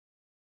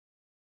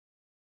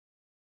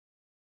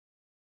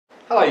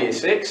Hello Year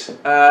 6,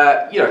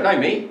 you don't know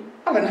me,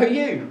 I don't know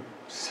you,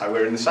 so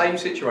we're in the same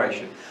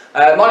situation.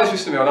 My name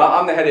is Mr Milner,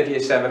 I'm the head of Year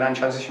 7 and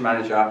Transition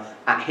Manager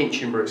at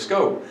Hinchinbrook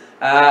School.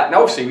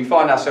 Now obviously we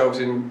find ourselves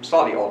in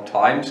slightly odd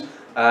times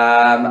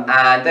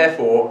and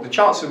therefore the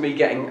chance of me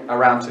getting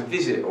around to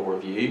visit all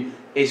of you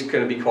is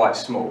going to be quite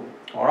small,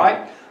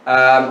 alright?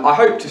 I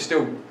hope to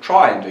still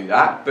try and do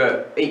that,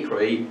 but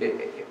equally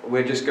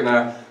we're just going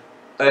to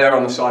err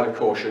on the side of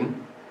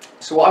caution.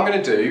 So what I'm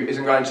going to do is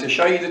I'm going to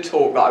show you the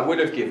talk that I would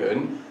have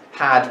given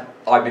had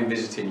I been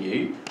visiting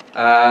you,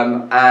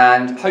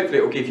 and hopefully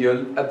it will give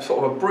you a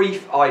sort of a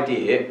brief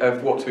idea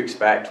of what to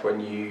expect when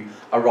you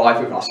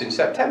arrive with us in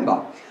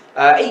September.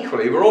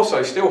 Equally, we're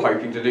also still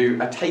hoping to do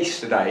a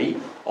taster day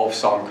of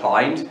some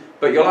kind,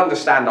 but you'll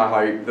understand, I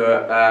hope,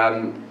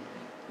 that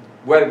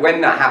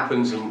when that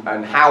happens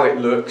and how it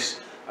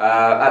looks,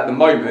 at the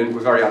moment we're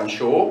very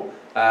unsure,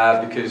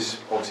 because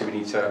obviously we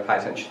need to pay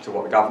attention to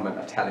what the government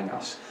are telling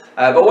us.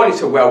 But I wanted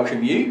to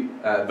welcome you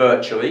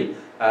virtually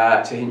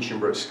to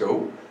Hinchinbrook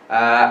School.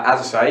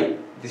 As I say,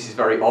 this is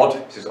very odd.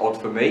 This is odd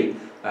for me.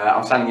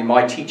 I'm standing in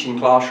my teaching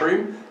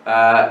classroom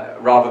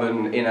rather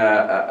than in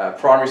a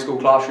primary school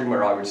classroom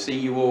where I would see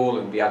you all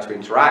and be able to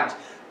interact.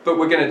 But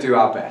we're going to do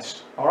our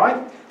best. All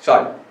right?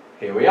 So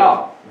here we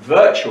are.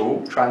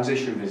 Virtual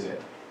transition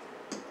visit.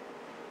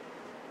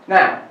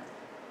 Now,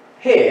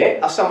 here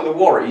are some of the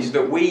worries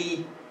that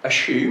we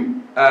assume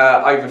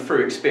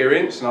through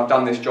experience, and I've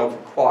done this job for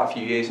quite a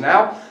few years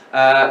now,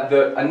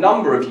 that a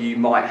number of you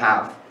might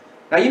have.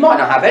 Now you might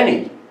not have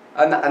any,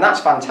 and that's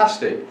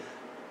fantastic,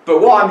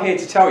 but what I'm here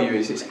to tell you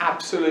is it's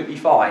absolutely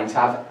fine to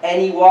have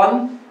any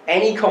one,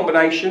 any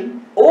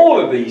combination, all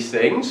of these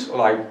things,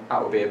 although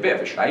that would be a bit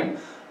of a shame.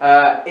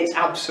 It's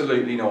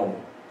absolutely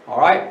normal,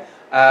 alright?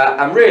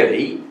 And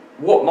really,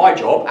 what my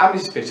job, and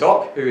Mrs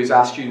Pittock, who is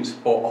our student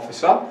support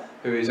officer,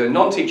 who is a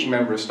non-teaching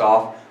member of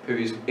staff, who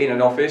is in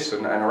an office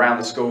and around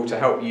the school to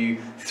help you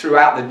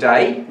throughout the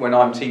day when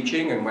I'm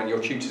teaching and when your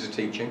tutors are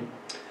teaching.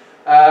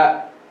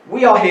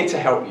 We are here to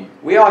help you.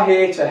 We are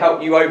here to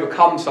help you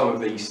overcome some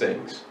of these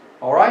things.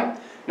 Alright?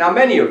 Now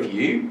many of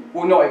you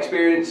will not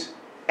experience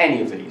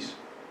any of these.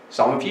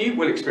 Some of you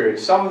will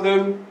experience some of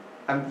them,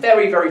 and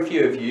very, very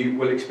few of you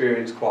will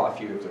experience quite a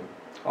few of them.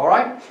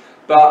 Alright?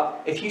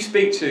 But if you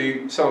speak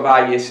to some of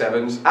our Year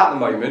 7s at the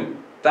moment,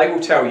 they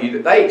will tell you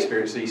that they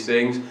experience these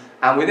things,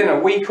 and within a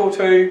week or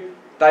two,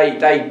 they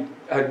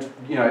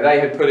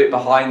had put it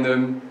behind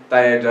them.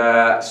 They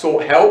had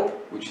sought help,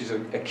 which is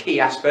a key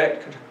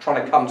aspect,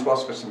 trying to come to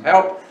us for some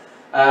help,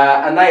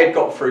 and they had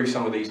got through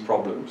some of these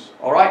problems.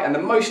 All right, and the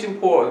most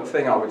important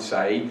thing I would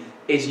say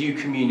is you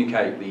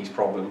communicate these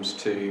problems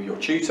to your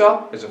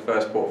tutor as a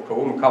first port of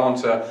call, and we'll come on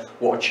to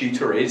what a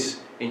tutor is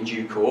in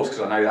due course,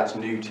 because I know that's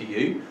new to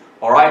you.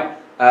 All right,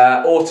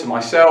 or to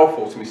myself,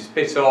 or to Mrs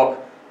Pittock,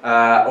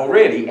 or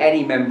really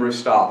any member of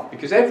staff,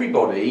 because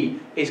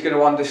everybody is going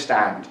to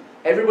understand.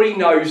 Everybody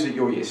knows that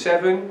you're Year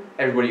 7,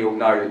 everybody will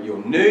know that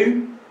you're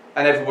new,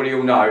 and everybody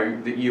will know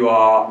that you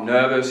are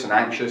nervous and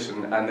anxious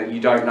and that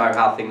you don't know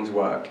how things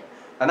work.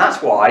 And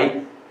that's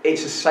why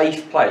it's a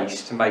safe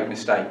place to make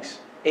mistakes.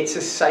 It's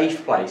a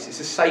safe place, it's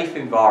a safe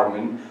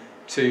environment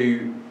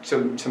to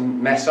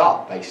mess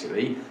up,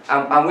 basically.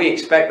 And we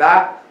expect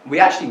that, we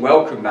actually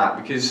welcome that,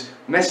 because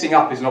messing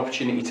up is an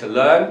opportunity to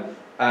learn,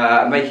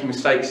 making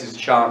mistakes is a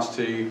chance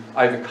to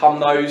overcome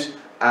those,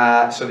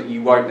 so that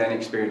you won't then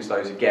experience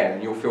those again,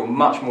 and you'll feel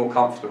much more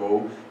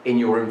comfortable in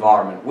your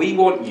environment. We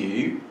want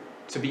you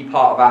to be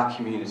part of our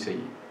community,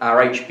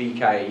 our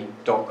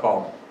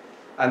hbk.com,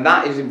 and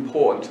that is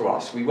important to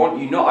us. We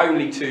want you not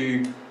only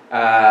to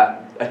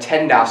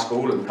attend our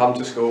school and come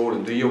to school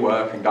and do your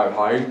work and go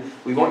home,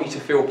 we want you to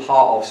feel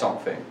part of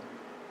something.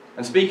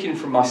 And speaking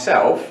from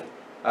myself,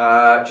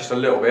 just a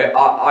little bit,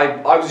 I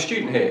was a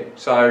student here,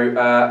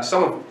 so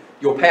some of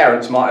your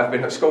parents might have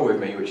been at school with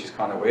me, which is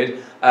kind of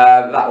weird.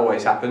 That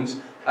always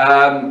happens.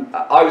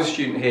 I was a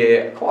student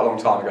here quite a long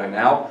time ago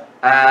now,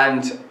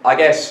 and I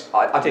guess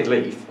I did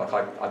leave. Like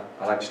I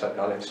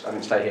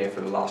didn't stay here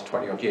for the last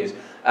 20 odd years.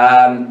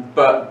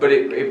 But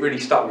it really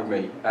stuck with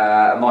me,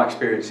 my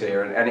experience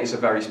here, and it's a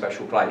very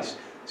special place.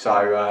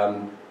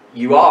 So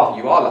you are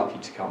lucky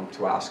to come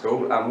to our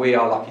school, and we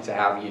are lucky to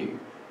have you,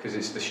 because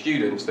it's the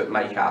students that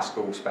make our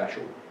school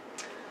special.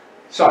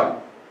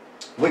 So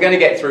we're going to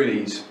get through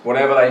these,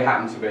 whatever they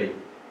happen to be.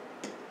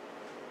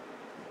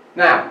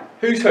 Now,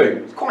 who's who?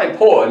 It's quite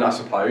important, I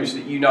suppose,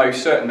 that you know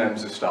certain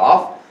members of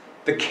staff.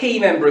 The key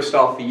member of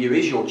staff for you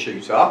is your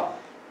tutor,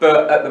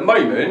 but at the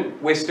moment,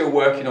 we're still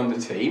working on the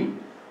team.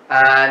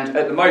 And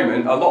at the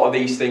moment, a lot of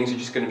these things are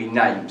just going to be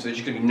names. They're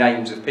just going to be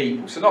names of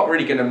people. So not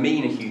really going to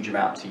mean a huge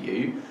amount to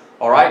you,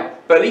 all right?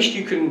 But at least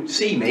you can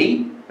see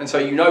me, and so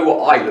you know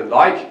what I look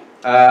like.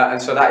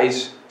 And so that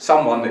is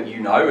someone that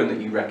you know and that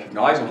you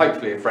recognise, and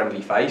hopefully a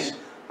friendly face.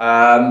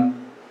 But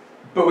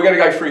we're going to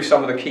go through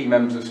some of the key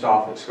members of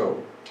staff at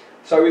school.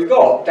 So we've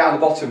got, down the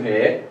bottom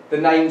here, the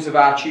names of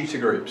our tutor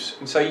groups.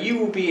 And so you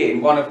will be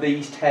in one of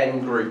these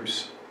 10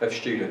 groups of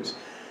students.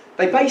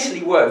 they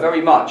basically work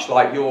very much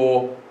like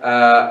your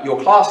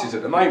classes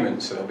at the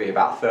moment. So there'll be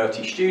about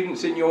 30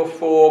 students in your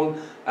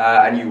form,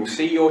 and you will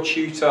see your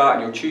tutor,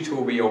 and your tutor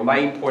will be your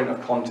main point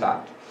of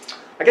contact.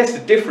 I guess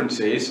the difference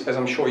is, as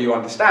I'm sure you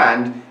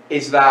understand,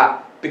 is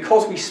that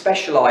because we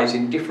specialise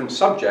in different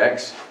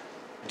subjects,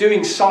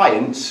 doing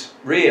science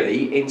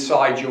really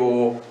inside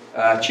your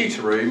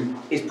tutor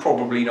room is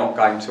probably not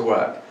going to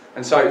work.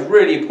 And so it's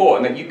really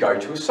important that you go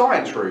to a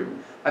science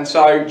room. And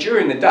so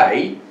during the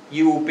day,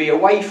 you will be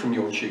away from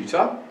your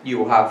tutor. You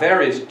will have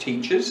various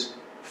teachers,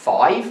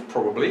 5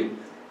 probably,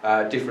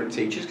 different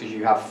teachers, because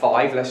you have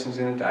 5 lessons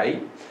in a day.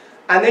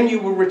 And then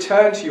you will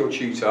return to your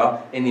tutor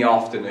in the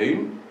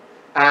afternoon,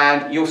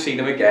 and you'll see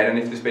them again, and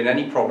if there's been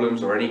any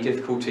problems or any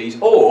difficulties,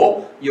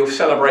 or you're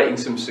celebrating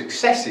some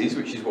successes,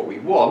 which is what we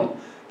want,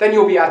 then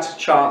you'll be able to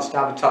chance to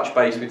have a touch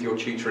base with your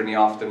tutor in the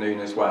afternoon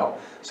as well.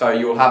 So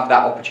you'll have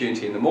that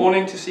opportunity in the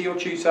morning to see your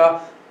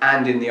tutor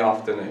and in the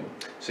afternoon.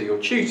 So your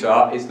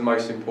tutor is the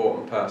most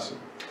important person.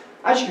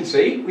 As you can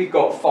see, we've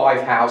got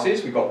 5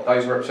 houses. We've got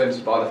those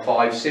represented by the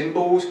 5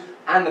 symbols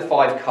and the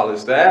 5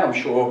 colours there. I'm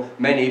sure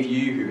many of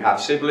you who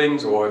have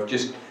siblings or have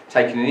just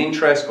taken an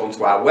interest, gone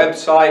to our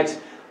website,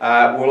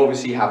 will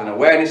obviously have an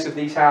awareness of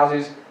these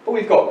houses. But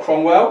we've got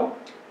Cromwell,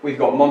 we've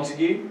got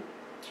Montague,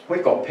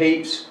 we've got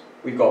Pepys,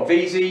 we've got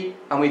Vesey,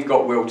 and we've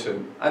got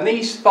Wilton. And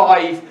these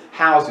 5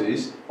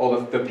 houses,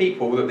 or the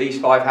people that these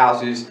 5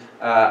 houses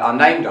are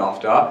named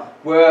after,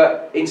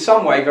 were in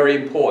some way very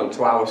important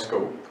to our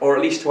school, or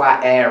at least to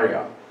our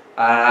area.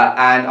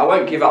 And I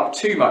won't give up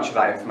too much of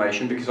that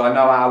information, because I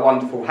know our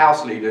wonderful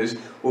house leaders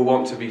will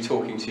want to be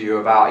talking to you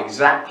about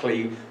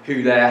exactly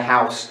who their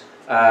house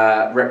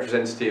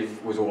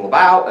representative was all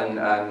about,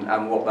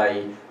 and what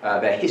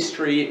their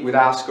history with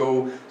our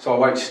school, so I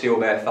won't steal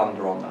their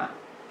thunder on that.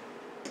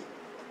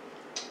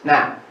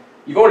 Now,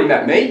 you've already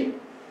met me.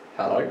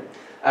 Hello.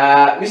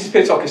 Mrs.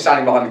 Pittock is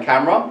standing behind the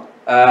camera.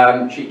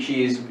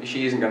 She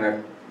isn't going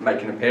to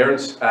make an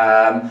appearance,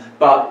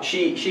 but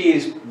she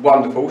is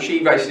wonderful.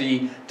 She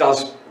basically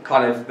does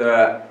kind of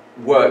the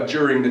work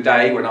during the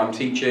day when I'm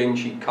teaching.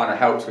 She kind of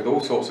helps with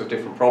all sorts of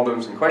different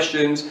problems and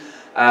questions.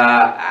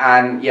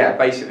 And yeah,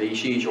 basically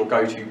she's your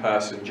go-to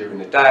person during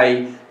the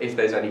day if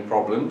there's any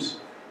problems.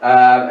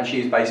 And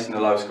she is based in the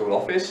lower school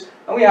office.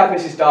 And we have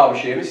Mrs.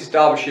 Derbyshire. Mrs.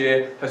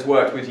 Derbyshire has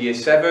worked with Year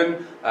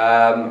 7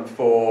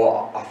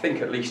 for I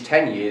think at least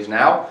 10 years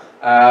now.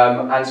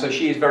 And so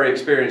she is very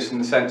experienced in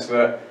the sense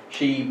that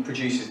she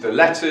produces the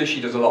letters,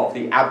 she does a lot of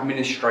the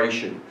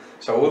administration.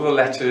 So all of the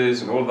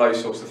letters and all of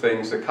those sorts of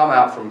things that come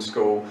out from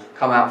school,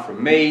 come out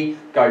from me,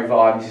 go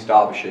via Mrs.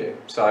 Derbyshire.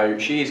 So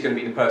she is going to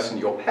be the person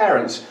your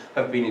parents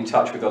have been in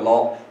touch with a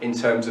lot in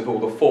terms of all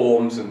the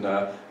forms and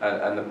the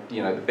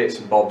the bits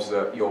and bobs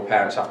that your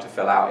parents have to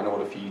fill out in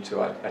order for you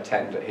to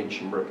attend at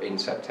Hinchinbrook in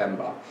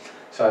September.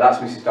 So that's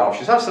Mrs.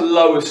 Derbyshire. So that's the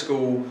lower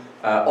school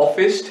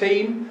office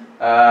team,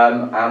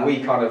 and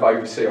we kind of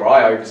oversee, or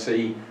I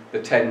oversee, the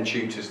 10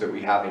 tutors that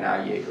we have in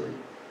our year group.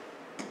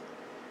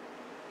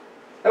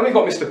 Then we've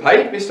got Mr.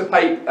 Pape. Mr.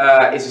 Pape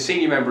is a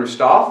senior member of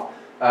staff,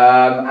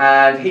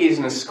 and he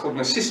is called an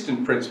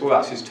assistant principal,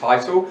 that's his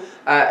title.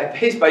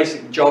 His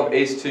basic job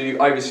is to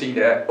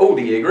oversee all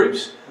the year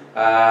groups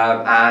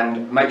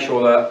and make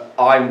sure that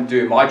I'm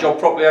doing my job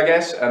properly, I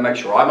guess, and make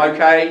sure I'm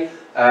okay.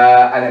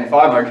 And then if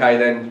I'm okay,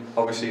 then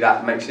obviously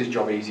that makes his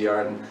job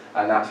easier,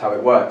 and that's how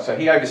it works. So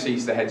he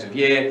oversees the heads of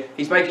year.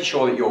 He's making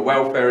sure that your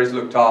welfare is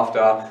looked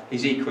after.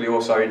 He's equally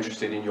also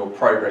interested in your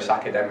progress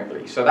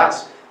academically. So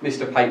that's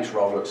Mr. Pape's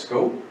role at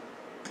school.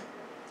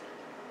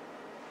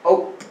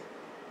 Oh,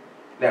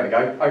 there we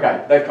go.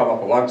 Okay, they've come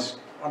up at once.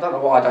 I don't know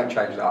why I don't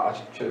change that. I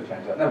should have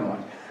changed that. Never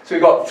mind. So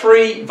we've got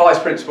 3 vice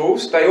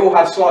principals. They all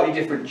have slightly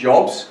different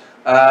jobs.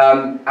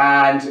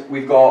 And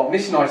we've got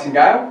Miss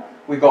Nightingale,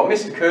 we've got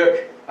Mr.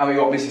 Cook, and we've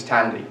got Mrs.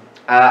 Tandy.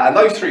 And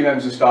those 3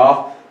 members of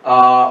staff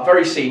are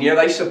very senior.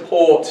 They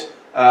support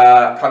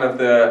kind of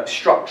the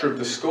structure of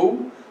the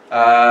school.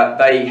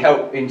 They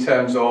help in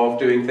terms of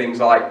doing things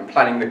like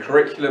planning the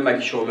curriculum,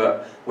 making sure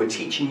that we're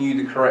teaching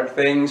you the correct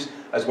things,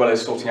 as well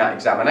as sorting out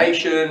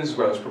examinations, as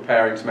well as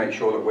preparing to make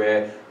sure that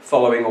we're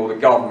following all the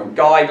government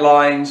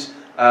guidelines,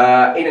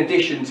 in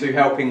addition to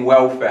helping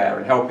welfare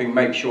and helping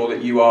make sure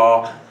that you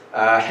are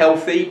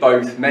healthy,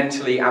 both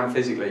mentally and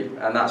physically,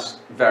 and that's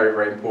very,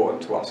 very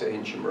important to us at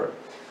Hinchinbrook.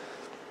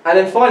 And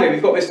then finally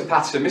we've got Mr.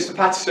 Patterson. Mr.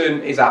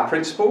 Patterson is our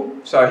principal,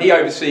 so he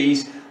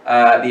oversees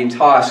the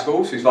entire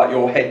school, so he's like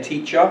your head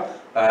teacher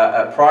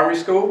at primary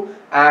school,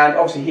 and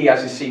obviously he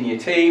has his senior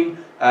team,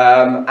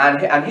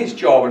 and his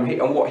job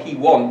and what he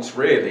wants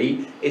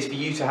really is for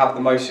you to have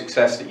the most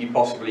success that you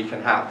possibly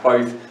can have,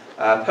 both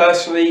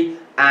personally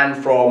and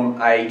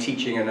from a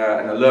teaching and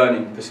a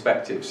learning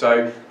perspective.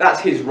 So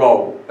that's his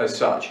role as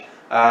such.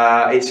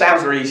 It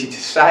sounds very easy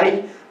to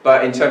say,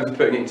 but in terms of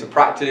putting it into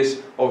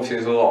practice, obviously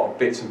there's a lot of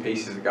bits and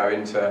pieces that go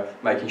into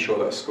making sure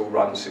that a school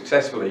runs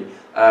successfully.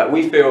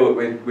 We feel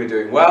that we're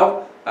doing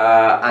well,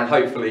 and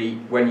hopefully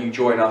when you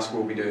join us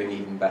we'll be doing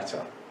even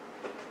better.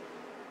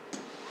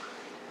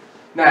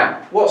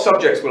 Now, what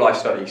subjects will I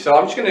study? So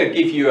I'm just going to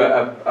give you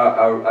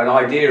an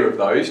idea of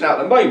those. Now,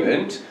 at the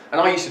moment,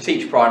 and I used to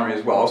teach primary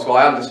as well, so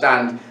I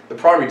understand the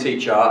primary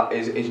teacher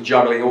is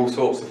juggling all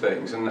sorts of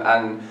things.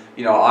 And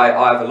you know,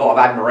 I have a lot of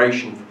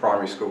admiration for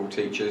primary school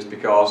teachers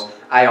because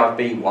A, I've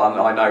been one,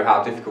 I know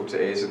how difficult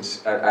it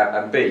is,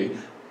 and B,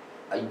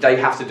 they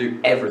have to do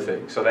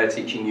everything. So they're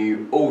teaching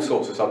you all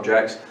sorts of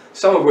subjects,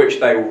 some of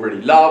which they will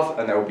really love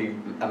and they'll be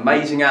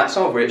amazing at,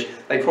 some of which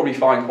they probably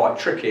find quite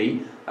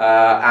tricky.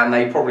 And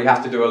they probably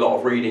have to do a lot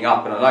of reading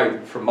up, and I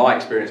know from my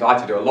experience I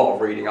had to do a lot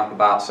of reading up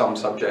about some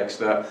subjects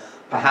that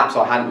perhaps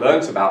I hadn't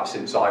learnt about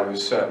since I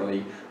was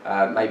certainly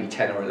maybe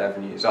 10 or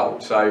 11 years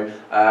old. So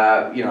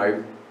you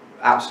know,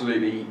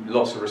 absolutely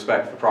lots of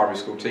respect for primary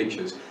school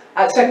teachers.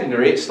 At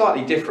secondary it's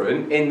slightly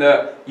different in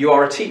that you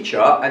are a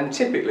teacher, and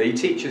typically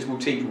teachers will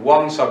teach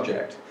one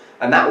subject,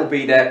 and that will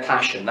be their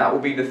passion, that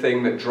will be the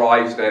thing that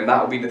drives them,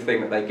 that will be the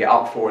thing that they get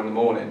up for in the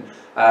morning.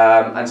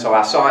 And so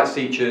our science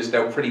teachers,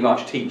 they'll pretty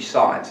much teach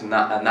science, and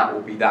that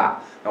will be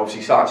that. And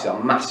obviously science is a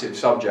massive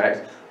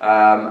subject,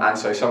 and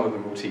so some of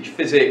them will teach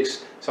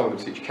physics, some of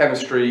them teach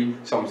chemistry,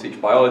 some will teach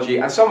biology,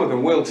 and some of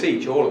them will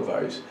teach all of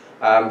those.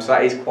 So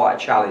that is quite a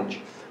challenge.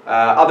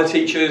 Other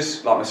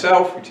teachers, like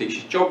myself, who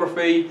teaches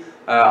geography,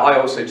 I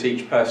also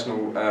teach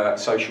personal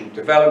social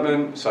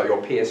development, so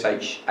your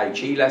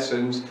PSHE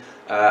lessons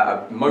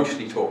are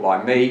mostly taught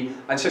by me,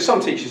 and so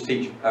some teachers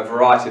teach a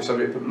variety of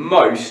subjects, but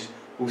most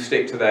will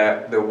stick to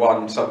their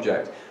one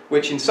subject,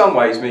 which in some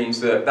ways means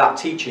that that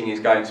teaching is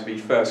going to be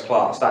first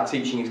class. That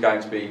teaching is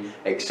going to be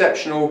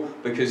exceptional,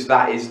 because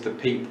that is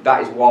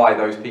why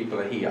those people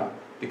are here,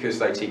 because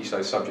they teach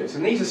those subjects.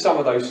 And these are some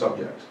of those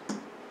subjects.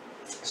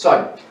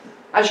 So,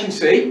 as you can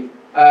see,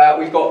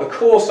 we've got the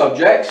core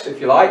subjects,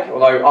 if you like,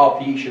 although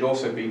RPE should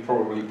also be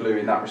probably blue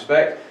in that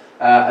respect,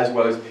 as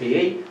well as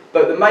PE.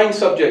 But the main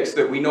subjects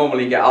that we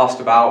normally get asked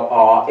about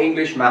are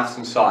English, maths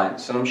and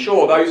science. And I'm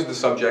sure those are the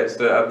subjects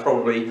that are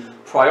probably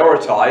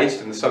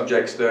prioritised and the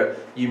subjects that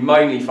you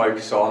mainly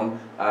focus on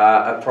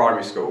at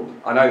primary school.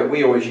 I know that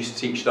we always used to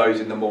teach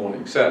those in the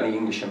morning. Certainly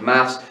English and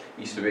maths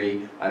used to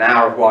be an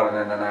hour of one and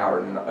then an hour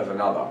of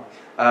another.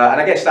 And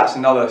I guess that's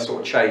another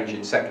sort of change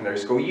in secondary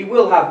school. You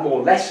will have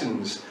more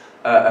lessons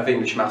of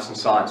English, maths and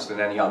science than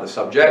any other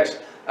subjects,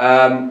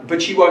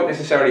 but you won't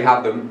necessarily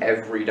have them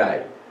every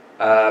day.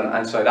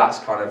 And so that's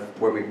kind of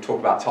when we talk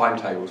about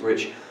timetables,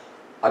 which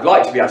I'd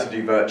like to be able to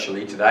do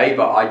virtually today,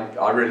 but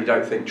I really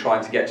don't think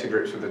trying to get to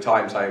grips with the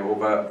timetable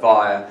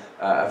via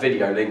a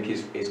video link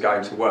is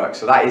going to work.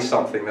 So that is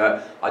something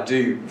that I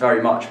do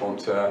very much want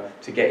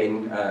to get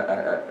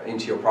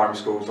into your primary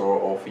schools,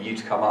 or for you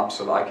to come up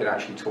so that I can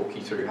actually talk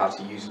you through how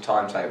to use a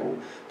timetable,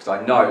 because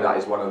I know that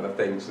is one of the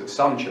things that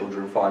some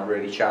children find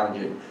really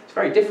challenging. It's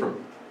very different.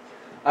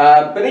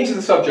 But these are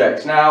the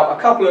subjects. Now,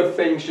 a couple of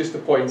things just to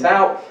point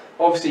out.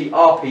 Obviously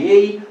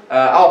RPE.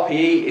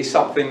 RPE is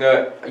something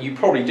that you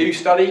probably do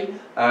study.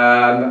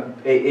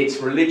 It's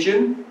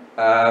religion,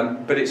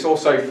 but it's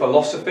also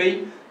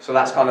philosophy. So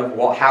that's kind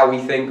of how we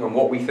think and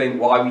what we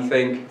think, why we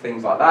think,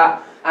 things like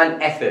that.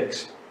 And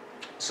ethics.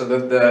 So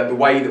the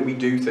way that we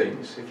do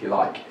things, if you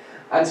like.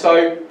 And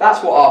so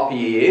that's what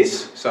RPE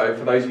is. So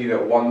for those of you that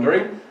are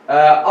wondering.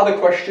 Other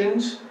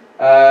questions?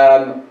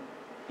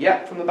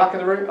 Yeah, from the back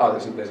of the room. Oh,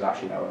 there's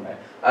actually no one there.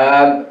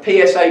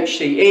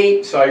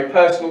 PSHCE, so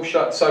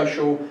personal,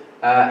 social,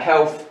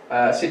 health,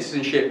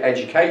 citizenship,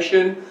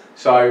 education.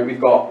 So we've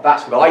got,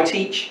 that's what I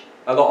teach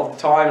a lot of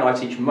the time, and I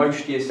teach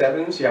most year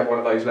 7s. You have one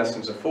of those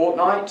lessons a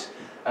fortnight.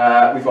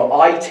 We've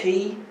got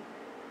IT.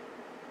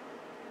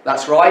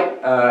 That's right,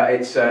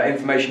 it's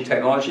information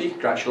technology.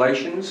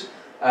 Congratulations.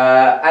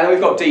 And then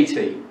we've got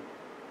DT.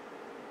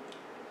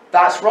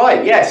 That's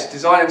right, yes,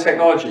 design and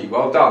technology.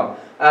 Well done.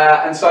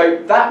 And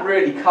so that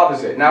really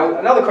covers it. Now,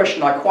 another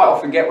question I quite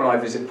often get when I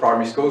visit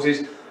primary schools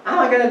is, am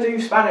I going to do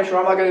Spanish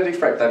or am I going to do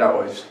French? They don't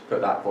always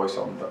put that voice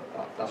on, but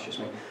that's just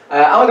me.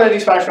 Am I going to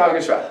do Spanish or am I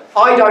going to do Spanish?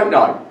 I don't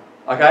know,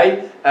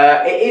 okay?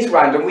 It is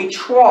random. We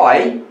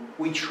try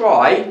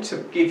to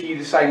give you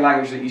the same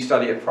language that you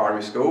study at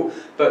primary school,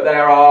 but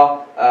there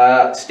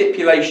are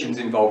stipulations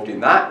involved in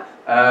that.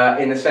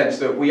 In the sense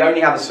that we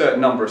only have a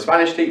certain number of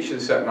Spanish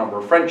teachers, a certain number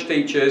of French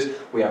teachers,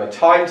 we have a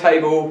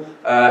timetable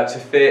to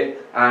fit,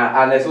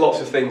 and there's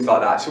lots of things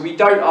like that. So we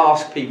don't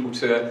ask people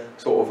to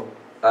sort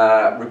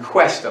of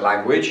request a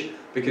language,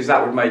 because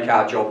that would make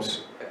our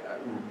jobs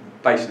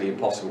basically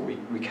impossible.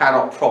 We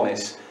cannot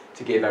promise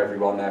to give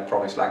everyone their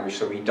promised language,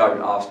 so we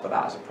don't ask for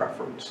that as a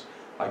preference.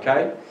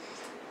 Okay?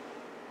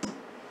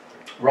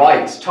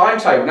 Right,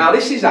 timetable. Now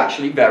this is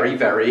actually very,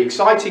 very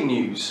exciting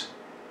news.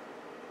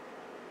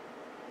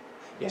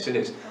 Yes, it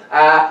is.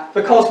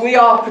 Because we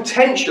are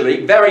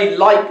potentially, very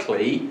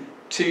likely,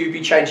 to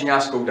be changing our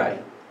school day.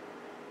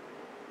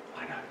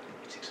 I know,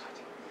 it's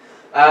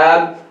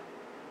exciting.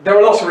 There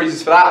are lots of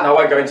reasons for that, and I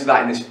won't go into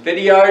that in this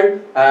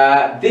video.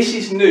 This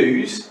is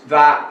news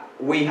that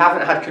we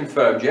haven't had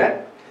confirmed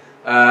yet.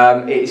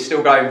 It is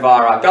still going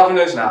via our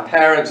governors and our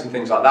parents and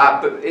things like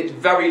that, but it's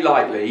very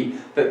likely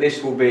that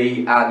this will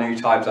be our new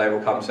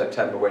timetable come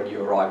September when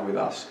you arrive with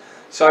us.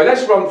 So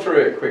let's run through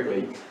it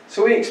quickly.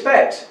 So we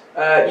expect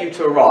you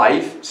to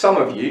arrive, some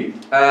of you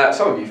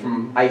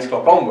from 8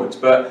 o'clock onwards,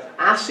 but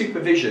our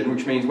supervision,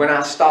 which means when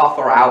our staff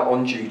are out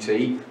on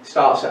duty,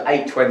 starts at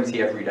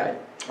 8:20 every day.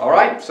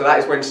 Alright, so that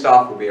is when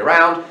staff will be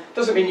around.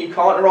 Doesn't mean you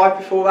can't arrive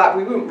before that.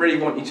 We wouldn't really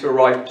want you to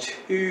arrive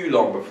too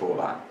long before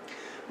that.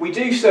 We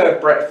do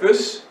serve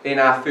breakfast in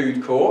our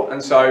food court,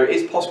 and so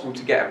it's possible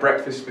to get a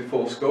breakfast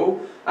before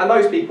school, and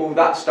those people,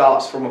 that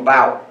starts from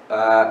about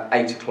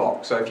 8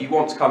 o'clock. So if you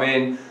want to come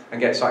in and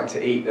get something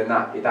to eat, then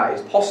that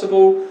is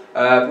possible,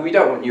 but we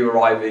don't want you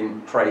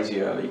arriving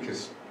crazy early,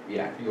 because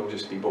yeah, you'll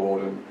just be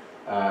bored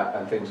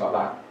and things like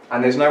that.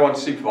 And there's no one to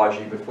supervise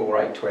you before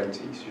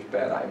 8:20, so just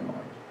bear that in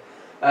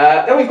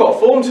mind. Then we've got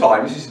form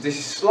time. This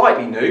is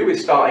slightly new. We're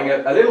starting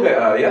a little bit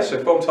earlier,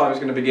 so form time is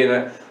going to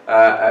begin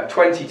at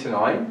 20 to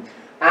 9.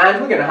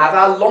 And we're going to have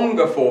our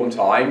longer form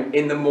time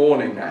in the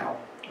morning now.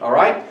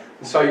 Alright?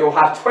 So you'll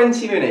have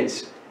 20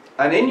 minutes.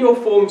 And in your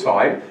form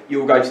time,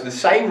 you'll go to the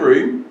same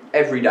room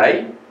every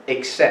day,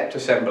 except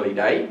assembly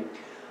day.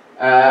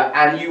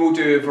 And you will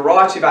do a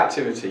variety of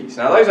activities.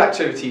 Now those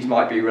activities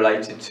might be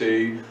related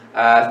to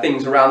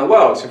things around the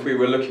world. So if we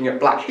were looking at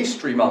Black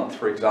History Month,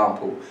 for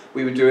example,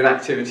 we would do an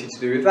activity to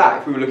do with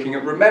that. If we were looking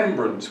at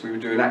Remembrance, we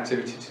would do an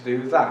activity to do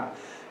with that.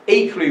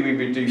 Equally, we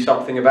would do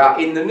something about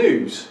in the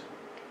news,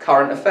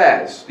 current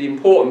affairs, the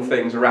important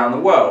things around the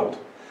world.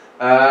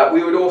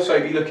 We would also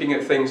be looking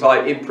at things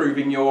like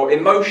improving your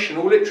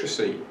emotional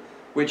literacy,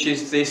 which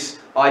is this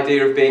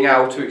idea of being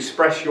able to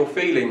express your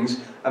feelings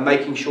and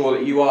making sure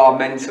that you are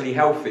mentally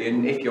healthy,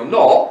 and if you're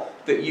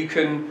not, that you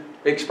can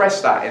express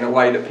that in a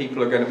way that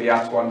people are going to be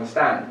able to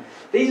understand.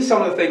 These are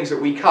some of the things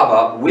that we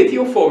cover with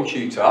your form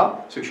tutor.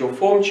 So it's your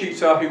form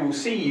tutor who will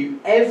see you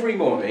every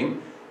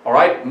morning,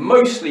 alright,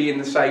 mostly in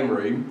the same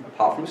room,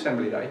 apart from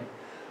assembly day,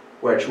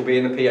 which will be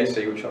in the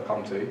PAC, which I'll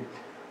come to.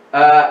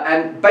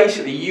 And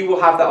basically you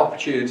will have that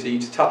opportunity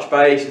to touch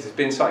base if there's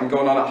been something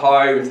going on at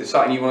home, if there's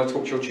something you want to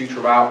talk to your tutor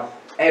about.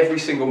 Every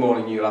single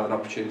morning you'll have an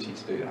opportunity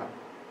to do that.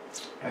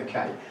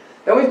 Okay.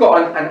 Then we've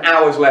got an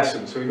hour's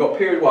lesson. So we've got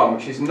period 1,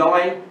 which is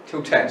 9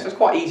 till 10. So it's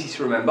quite easy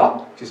to remember,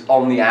 which is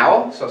on the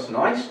hour, so that's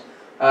nice.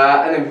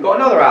 And then we've got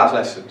another hour's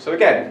lesson. So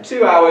again,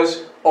 2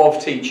 hours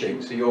of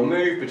teaching. So you'll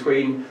move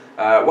between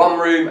one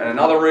room and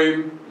another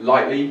room,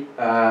 lightly,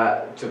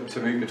 to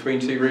move between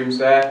 2 rooms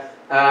there.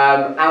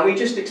 And we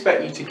just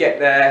expect you to get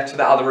there to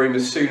that other room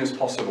as soon as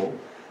possible.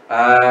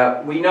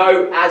 We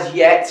know as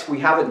yet we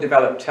haven't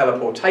developed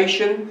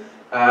teleportation,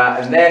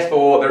 and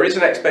therefore there is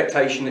an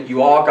expectation that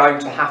you are going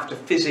to have to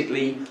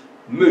physically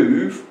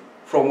move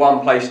from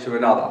one place to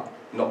another.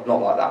 Not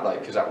like that though,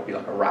 because that would be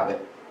like a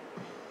rabbit.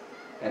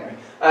 Anyway,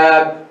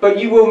 but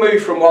you will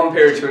move from one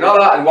period to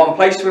another and one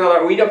place to another,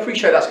 and we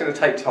appreciate that's going to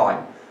take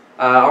time.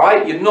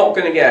 Alright, you're not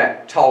going to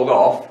get told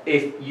off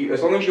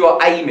as long as you are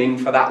aiming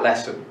for that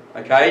lesson.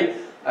 Okay?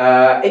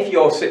 If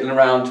you're sitting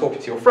around talking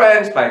to your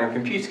friends, playing on a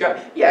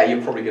computer, yeah,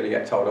 you're probably going to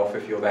get told off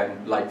if you're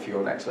then late for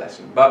your next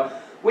lesson.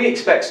 But we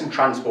expect some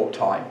transport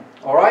time.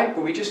 Alright?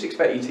 But we just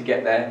expect you to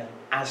get there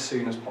as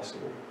soon as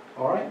possible.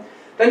 Alright?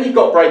 Then you've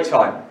got break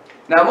time.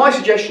 Now my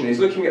suggestion is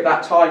looking at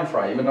that time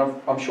frame, and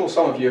I'm sure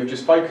some of you have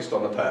just focused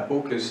on the purple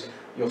because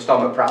your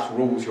stomach perhaps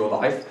rules your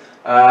life.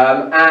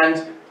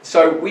 And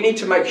so we need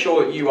to make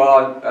sure that you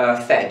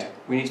are fed.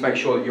 We need to make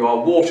sure that you are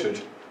watered.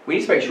 We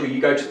need to make sure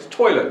you go to the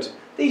toilet.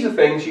 These are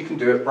things you can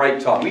do at break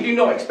time. We do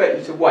not expect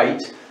you to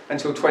wait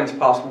until 20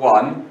 past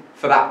 1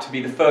 for that to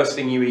be the first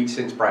thing you eat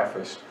since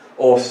breakfast,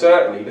 or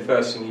certainly the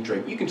first thing you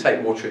drink. You can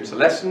take water into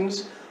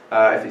lessons,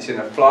 if it's in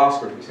a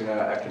flask or if it's in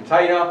a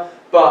container,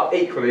 but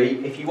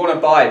equally, if you want to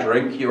buy a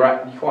drink, you're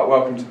quite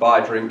welcome to buy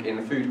a drink in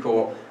the food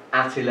court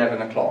at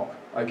 11 o'clock.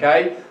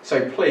 Okay,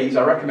 so please,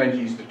 I recommend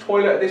you use the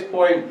toilet at this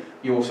point.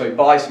 You also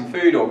buy some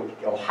food or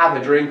have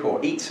a drink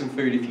or eat some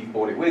food if you've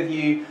brought it with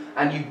you,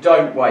 and you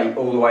don't wait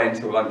all the way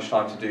until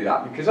lunchtime to do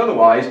that, because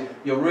otherwise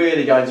you're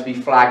really going to be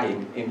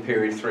flagging in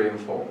period 3 and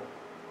 4.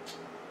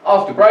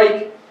 After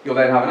break, you'll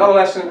then have another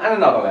lesson and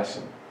another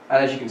lesson,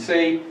 and as you can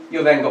see,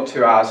 you've then got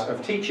 2 hours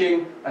of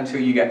teaching until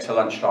you get to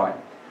lunchtime.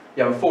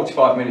 You have a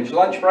 45-minute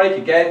lunch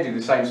break, again, do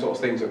the same sort of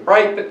things at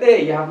break, but there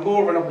you have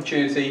more of an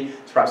opportunity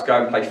to perhaps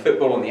go and play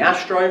football on the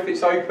Astro if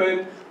it's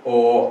open,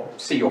 or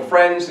see your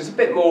friends. There's a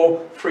bit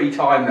more free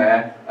time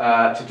there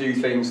to do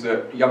things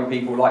that young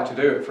people like to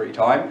do at free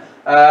time.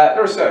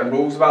 There are certain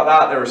rules about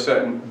that. There are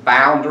certain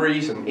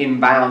boundaries and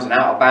inbounds and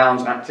out of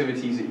bounds and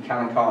activities that you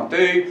can and can't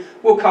do.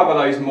 We'll cover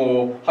those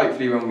more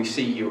hopefully when we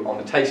see you on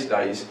the taste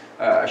days,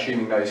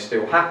 assuming those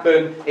still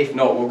happen. If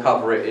not, we'll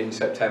cover it in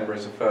September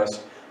as a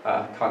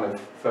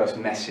first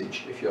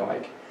message, if you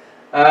like.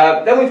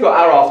 Then we've got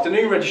our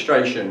afternoon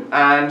registration,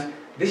 and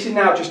this is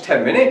now just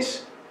 10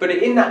 minutes, but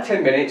in that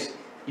 10 minutes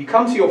you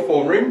come to your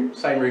form room,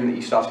 same room that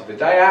you started the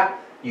day at,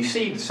 you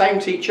see the same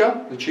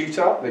teacher, the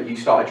tutor that you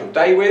started your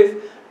day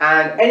with,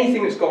 and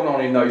anything that's gone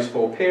on in those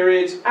 4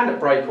 periods and at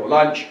break or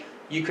lunch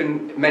you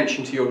can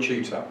mention to your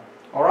tutor.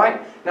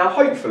 Alright? Now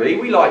hopefully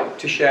we like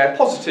to share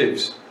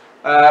positives.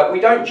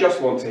 We don't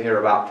just want to hear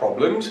about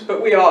problems,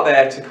 but we are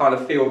there to kind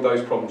of field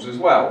those problems as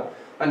well.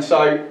 And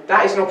so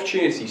that is an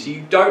opportunity. So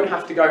you don't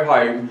have to go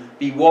home,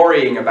 be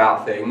worrying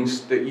about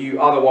things that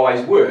you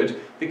otherwise would,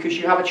 because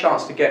you have a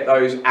chance to get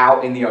those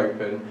out in the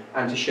open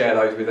and to share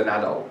those with an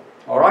adult.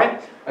 All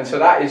right? And so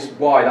that is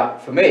why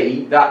that, for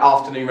me, that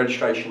afternoon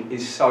registration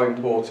is so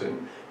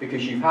important,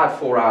 because you've had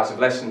 4 hours of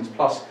lessons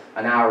plus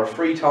an hour of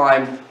free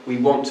time. We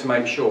want to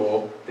make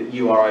sure that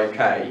you are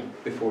okay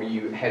before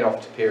you head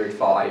off to period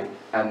 5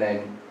 and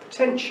then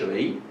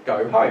potentially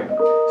go home.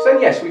 So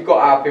yes, we've got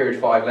our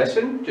period 5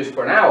 lesson just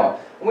for an hour,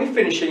 and we're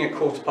finishing at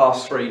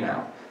 3:15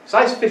 now. So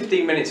that's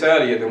 15 minutes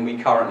earlier than we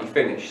currently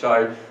finish.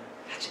 So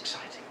that's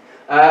exciting.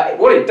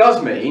 What it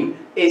does mean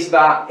is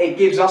that it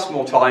gives us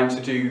more time to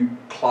do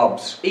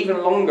clubs,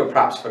 even longer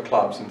perhaps for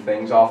clubs and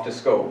things after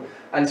school.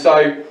 And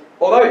so,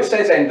 although it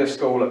says end of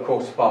school at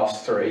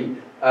 3:15,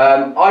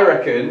 I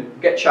reckon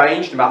get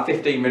changed in about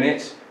 15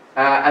 minutes,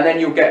 and then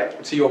you'll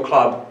get to your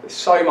club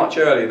so much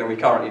earlier than we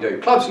currently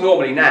do. Clubs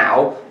normally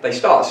now, they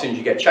start as soon as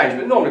you get changed,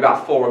 but normally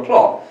about 4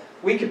 o'clock.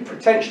 We could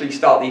potentially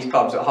start these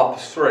clubs at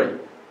 3:30,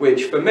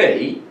 which for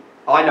me,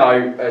 I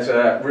know as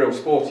a real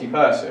sporty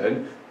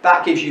person,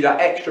 that gives you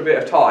that extra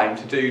bit of time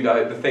to do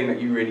the thing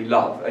that you really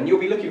love. And you'll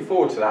be looking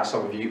forward to that,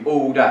 some of you,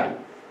 all day.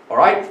 All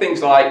right?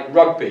 Things like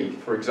rugby,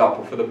 for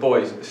example, for the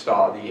boys at the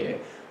start of the year.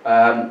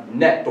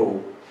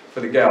 Netball, for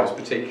the girls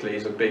particularly,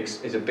 is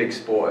a big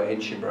sport at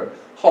Hinchinbrook.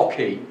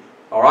 Hockey,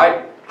 all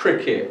right?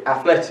 Cricket,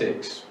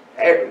 athletics.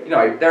 You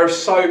know, there are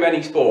so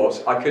many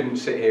sports, I couldn't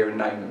sit here and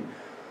name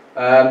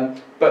them.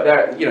 But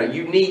there, you know,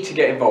 you need to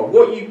get involved.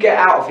 What you get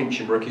out of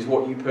Hinchinbrook is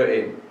what you put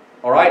in.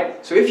 All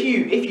right? So if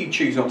you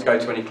choose not to go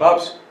to any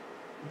clubs,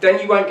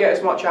 then you won't get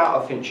as much out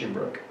of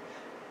Hinchinbrook.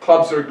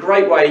 Clubs are a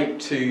great way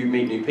to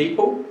meet new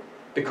people,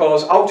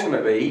 because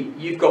ultimately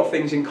you've got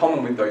things in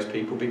common with those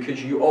people,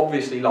 because you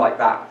obviously like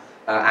that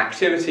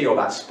activity or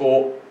that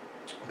sport,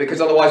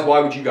 because otherwise why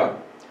would you go?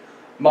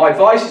 My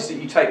advice is that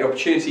you take the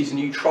opportunities and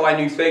you try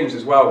new things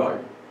as well though.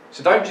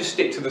 So don't just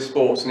stick to the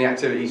sports and the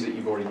activities that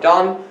you've already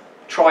done,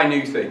 try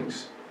new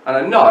things. And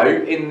I know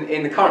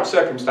in the current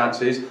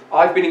circumstances,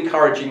 I've been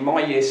encouraging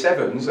my year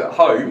 7s at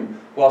home,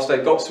 whilst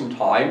they've got some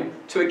time,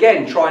 to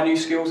again try new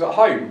skills at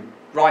home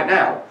right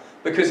now.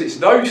 Because it's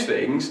those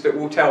things that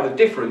will tell the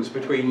difference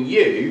between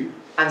you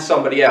and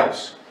somebody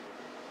else.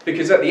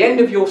 Because at the end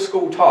of your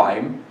school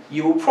time,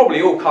 you will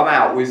probably all come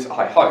out with,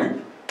 I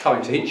hope,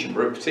 coming to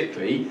Hinchinbrook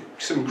particularly,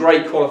 some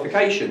great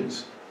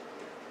qualifications.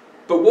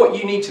 But what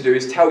you need to do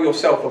is tell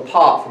yourself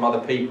apart from other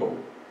people.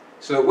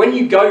 So that when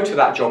you go to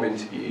that job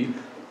interview,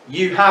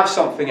 you have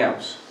something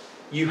else.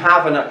 You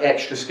have an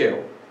extra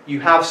skill.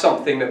 You have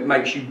something that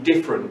makes you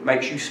different,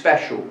 makes you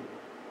special,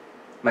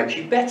 makes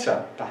you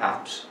better,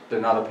 perhaps,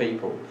 than other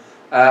people.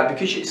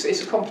 Because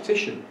it's a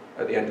competition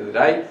at the end of the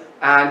day,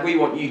 and we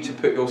want you to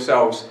put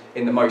yourselves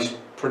in the most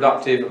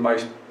productive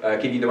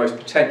and give you the most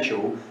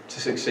potential to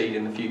succeed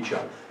in the future.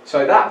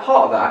 So that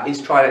part of that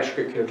is trying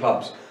extracurricular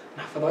clubs.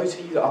 Now for those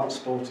of you that aren't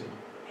sporty,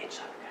 it's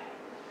okay.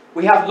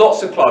 We have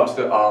lots of clubs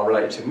that are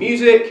related to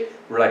music,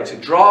 related to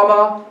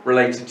drama,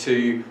 related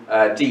to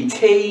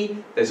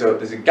DT, there's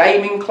a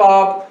gaming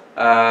club,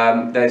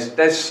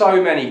 there's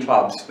so many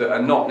clubs that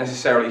are not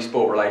necessarily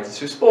sport related.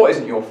 So if sport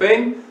isn't your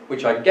thing,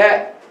 which I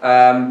get,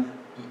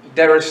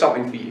 there is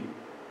something for you.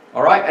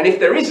 All right? And if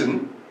there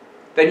isn't,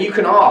 then you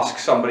can ask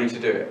somebody to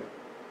do it.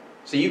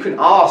 So you can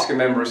ask a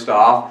member of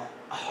staff,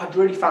 oh, I'd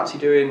really fancy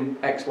doing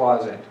X, Y,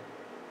 or Z.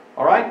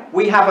 All right?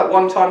 We have at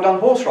one time done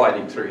horse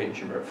riding through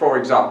Hinchinbrook, for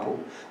example,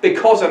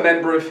 because a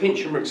member of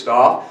Hinchinbrook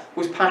staff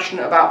was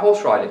passionate about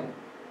horse riding.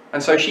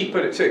 And so she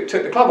took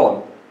the club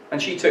on,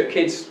 and she took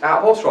kids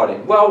out horse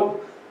riding. Well,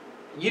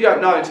 you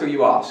don't know until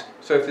you ask.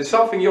 So if there's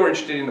something you're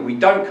interested in that we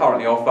don't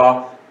currently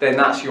offer, then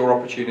that's your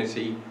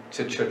opportunity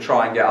to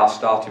try and get us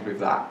started with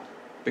that.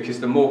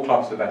 Because the more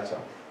clubs, the better.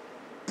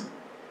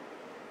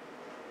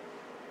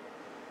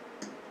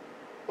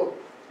 Oh,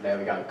 there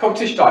we go.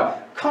 Competition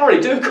time. Can't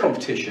really do a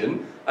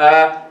competition,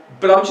 but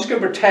I'm just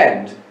going to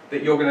pretend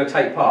that you're going to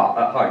take part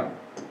at home.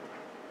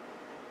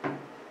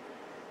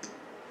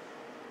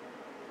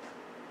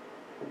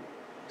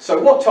 So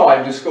what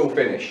time does school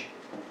finish?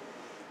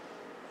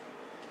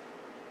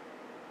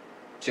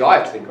 See, I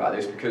have to think about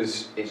this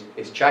because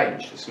it's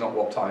changed. It's not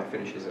what time it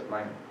finishes at the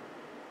moment.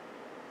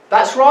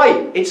 That's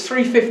right, it's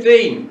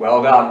 3:15.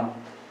 Well done.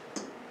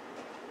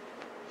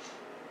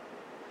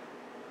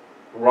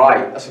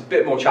 Right, that's a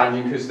bit more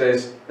challenging because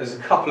there's a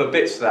couple of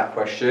bits to that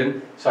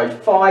question. So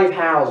 5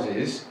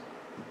 houses,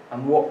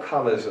 and what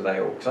colours are they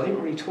all? Because I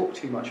didn't really talk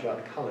too much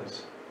about the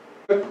colours.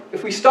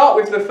 If we start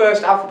with the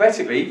first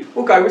alphabetically,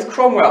 we'll go with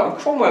Cromwell, and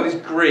Cromwell is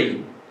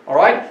green. All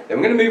right, then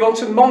we're going to move on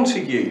to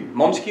Montague.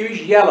 Montague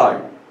is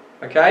yellow.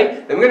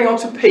 Okay, then we're going to go on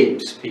to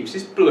Pepys. Pepys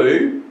is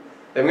blue.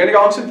 Then we're going to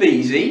go on to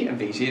Vesey, and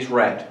Vesey is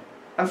red.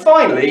 And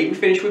finally, we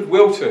finish with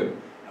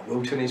Wilton. And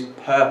Wilton is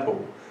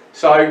purple.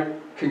 So,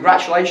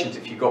 congratulations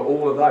if you got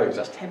all of those.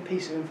 That's 10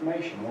 pieces of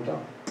information. Well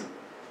done.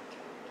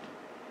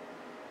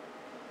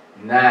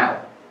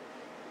 Now,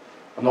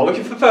 I'm not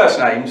looking for first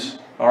names,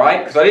 all right?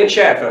 Because I didn't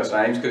share first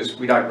names because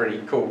we don't really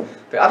call.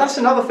 But that's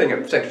another thing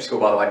at secondary school,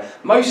 by the way.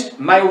 Most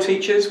male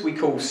teachers we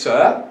call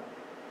sir,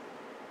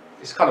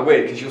 it's kind of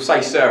weird because you'll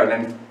say sir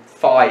and then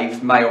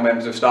 5 male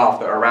members of staff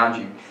that are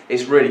around you.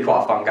 It's really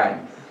quite a fun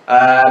game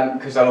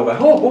because they'll all go,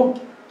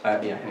 oh.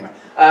 Yeah, anyway.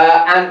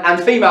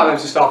 And female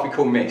members of staff we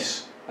call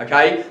miss.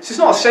 Okay, so it's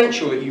not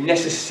essential that you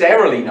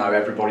necessarily know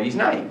everybody's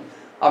name.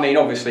 I mean,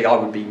 obviously, I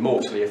would be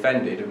mortally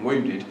offended and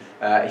wounded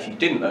if you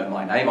didn't learn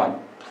my name. I'd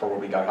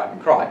probably go home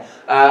and cry.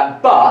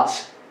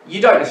 But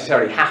you don't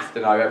necessarily have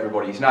to know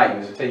everybody's name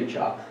as a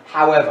teacher.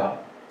 However,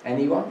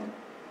 anyone?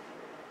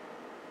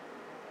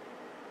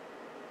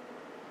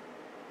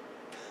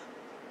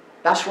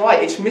 That's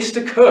right, it's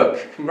Mr.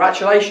 Cook.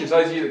 Congratulations,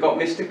 those of you that got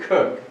Mr.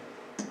 Cook.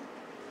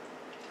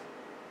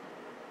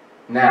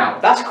 Now,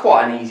 that's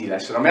quite an easy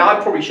lesson. I mean, I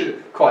probably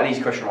should, quite an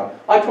easy question.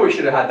 I probably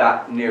should have had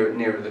that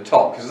nearer the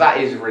top, because that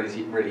is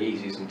really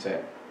easy, isn't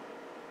it?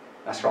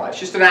 That's right, it's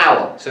just an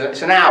hour. So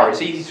it's an hour,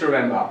 it's easy to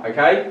remember,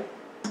 okay?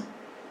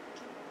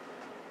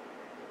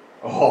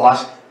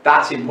 Oh,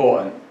 that's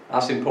important.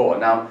 That's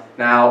important.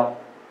 Now,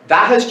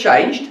 that has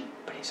changed,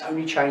 but it's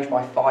only changed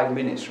by 5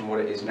 minutes from what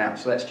it is now.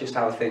 So let's just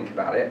have a think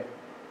about it.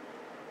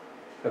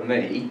 For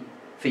me,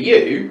 for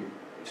you,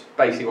 it's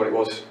basically what it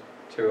was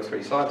 2 or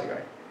 3 slides ago.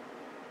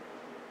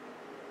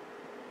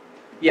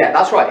 Yeah,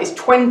 that's right, it's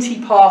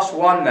 20 past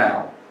 1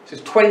 now. So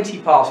it's 20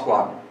 past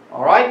 1,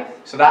 all right?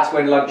 So that's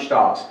when lunch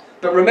starts.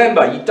 But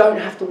remember, you don't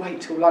have to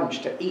wait till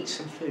lunch to eat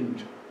some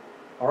food,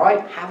 all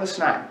right? Have a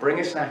snack, bring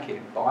a snack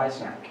in, buy a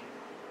snack.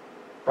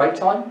 Break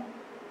time?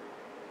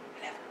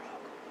 11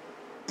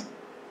 o'clock.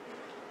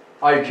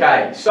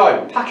 Okay,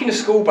 so packing a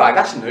school bag,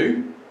 that's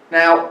new.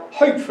 Now,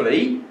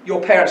 hopefully,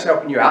 your parents are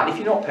helping you out. And if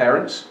you're not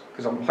parents,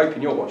 because I'm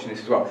hoping you're watching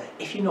this as well,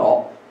 if you're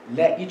not,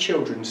 let your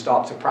children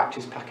start to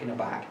practice packing a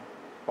bag.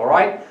 All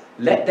right?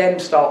 Let them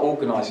start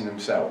organising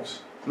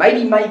themselves.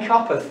 Maybe make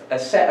up a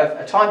set of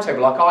a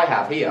timetable like I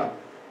have here.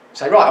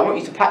 Say, right, I want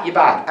you to pack your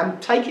bag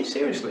and take it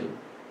seriously.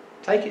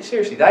 Take it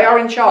seriously. They are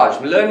in charge.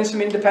 We're learning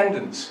some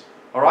independence.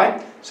 All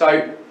right?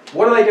 So,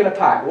 what are they going to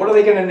pack? What are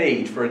they going to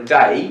need for a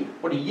day?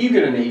 What are you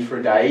going to need for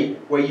a day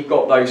where you've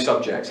got those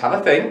subjects? Have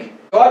a think.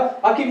 So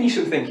I've given you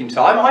some thinking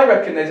time. I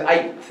reckon there's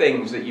 8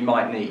 things that you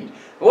might need.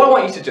 But what I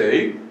want you to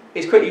do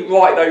is quickly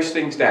write those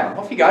things down.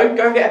 Off you go.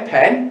 Go and get a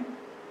pen.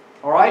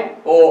 All right?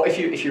 Or if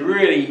you're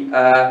really,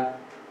 I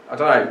don't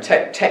know,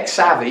 tech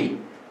savvy,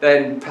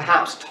 then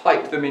perhaps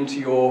type them into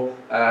your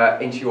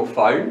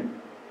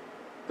phone.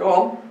 Go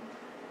on.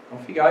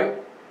 Off you go.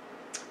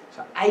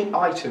 So 8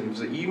 items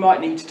that you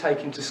might need to take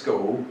into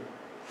school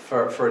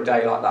for a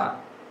day like that.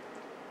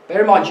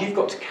 Bear in mind, you've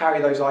got to carry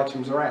those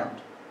items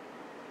around.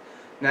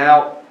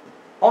 Now,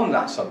 on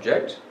that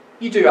subject,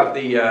 you do have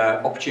the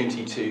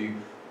opportunity to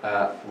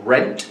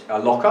rent a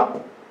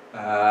locker,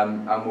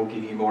 and we'll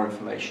give you more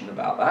information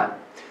about that.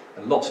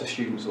 And lots of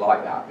students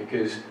like that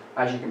because,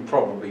 as you can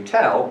probably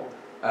tell,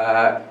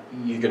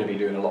 you're going to be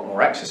doing a lot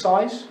more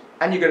exercise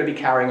and you're going to be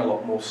carrying a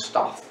lot more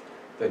stuff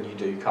than you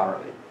do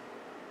currently.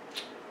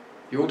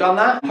 You all done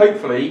that?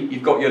 Hopefully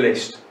you've got your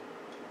list.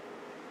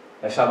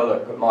 Let's have a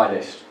look at my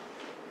list.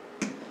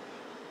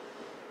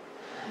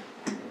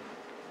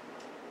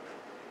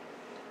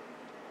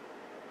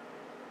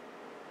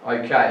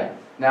 Okay,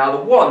 now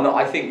the one that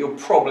I think you'll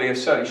probably have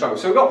certainly struggled.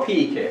 So we've got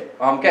PE kit.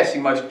 I'm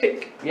guessing most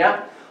pick,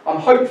 yeah? I'm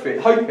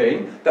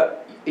hoping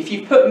that if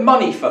you put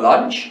money for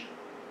lunch,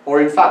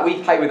 or in fact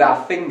we pay with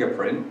our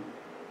fingerprint,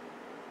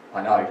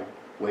 I know,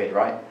 weird,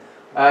 right?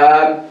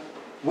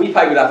 We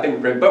pay with our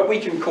fingerprint, but we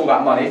can call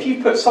that money. If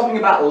you put something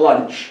about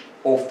lunch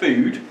or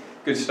food,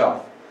 good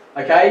stuff.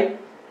 Okay?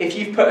 If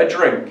you've put a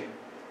drink,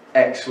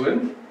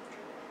 excellent.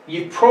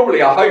 You've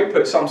probably, I hope,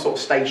 put some sort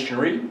of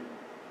stationery.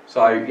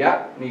 So,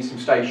 yeah, need some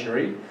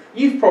stationery.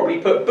 You've probably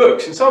put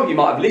books, and some of you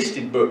might have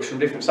listed books from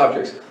different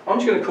subjects. I'm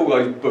just going to call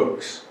those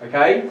books,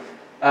 okay?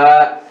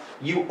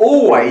 You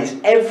always,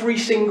 every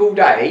single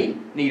day,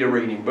 need a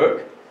reading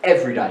book.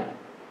 Every day.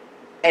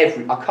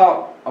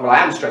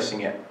 I am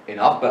stressing it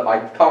enough, but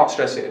I can't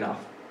stress it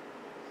enough.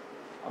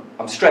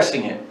 I'm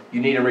stressing it. You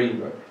need a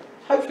reading book.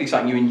 Hopefully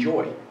something you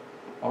enjoy,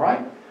 all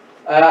right?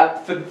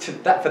 For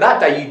that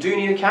day, you do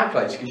need a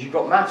calculator, because you've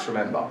got maths,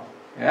 remember?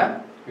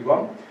 Yeah? Good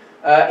one.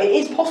 It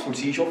is possible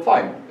to use your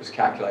phone as a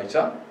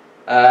calculator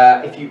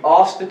if you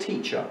ask the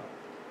teacher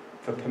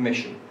for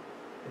permission.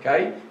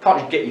 Okay? You can't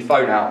just get your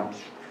phone out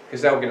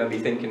because they're going to be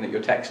thinking that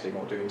you're texting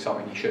or doing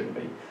something you shouldn't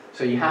be.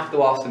 So you have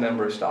to ask the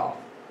member of staff.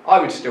 I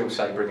would still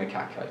say bring a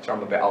calculator.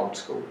 I'm a bit old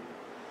school.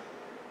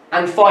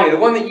 And finally, the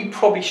one that you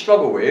probably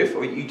struggle with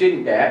or you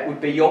didn't get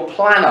would be your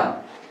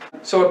planner.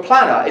 So a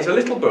planner is a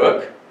little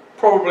book,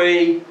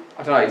 probably,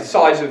 I don't know, the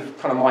size of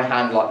kind of my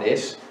hand like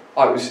this.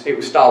 It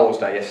was Star Wars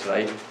Day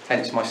yesterday,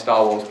 hence my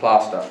Star Wars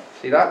plaster.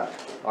 See that?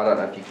 I don't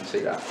know if you can see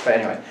that. But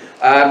anyway,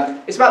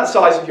 it's about the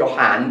size of your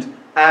hand.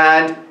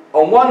 And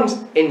on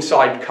one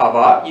inside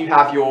cover, you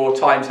have your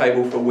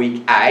timetable for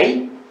week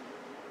A.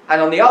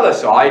 And on the other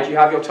side, you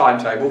have your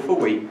timetable for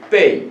week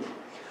B.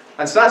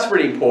 And so that's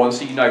really important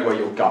so you know where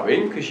you're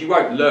going, because you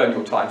won't learn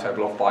your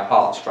timetable off by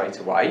heart straight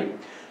away.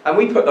 And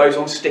we put those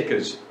on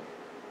stickers.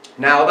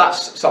 Now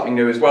that's something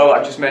new as well.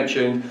 I've just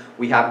mentioned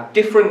we have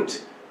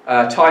different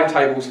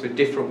timetables for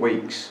different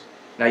weeks.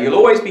 Now you'll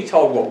always be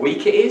told what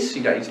week it is, so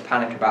you don't need to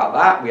panic about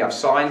that. We have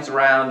signs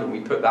around and we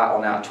put that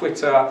on our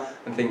Twitter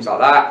and things like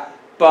that.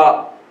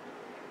 But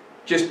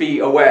just be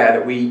aware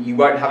that you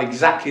won't have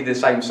exactly the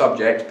same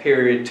subject,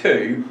 period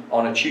 2,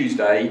 on a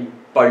Tuesday,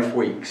 both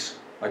weeks.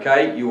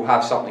 Okay? You will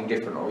have something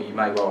different, or you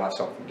may well have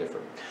something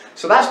different.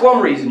 So that's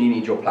one reason you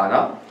need your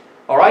planner.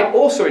 Alright,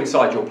 also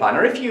inside your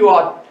planner,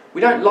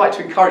 we don't like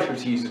to encourage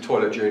people to use the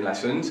toilet during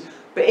lessons,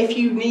 but if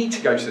you need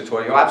to go to the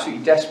toilet, you're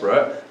absolutely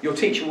desperate, your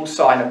teacher will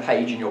sign a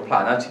page in your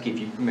planner to give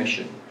you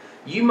permission.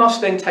 You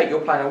must then take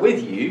your planner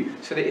with you,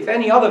 so that if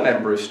any other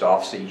member of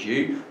staff sees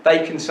you,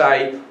 they can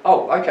say,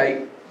 oh,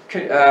 okay,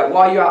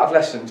 why are you out of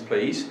lessons,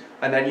 please?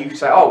 And then you can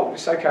say, oh,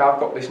 it's okay, I've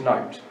got this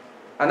note.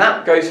 And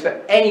that goes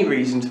for any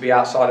reason to be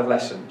outside of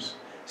lessons.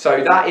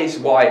 So that is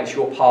why it's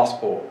your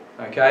passport,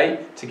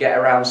 okay, to get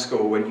around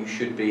school when you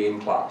should be in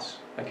class,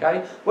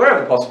 okay?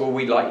 Wherever possible,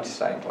 we'd like you to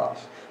stay in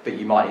class. But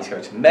you might need to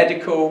go to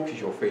medical because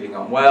you're feeling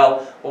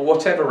unwell, or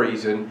whatever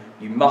reason,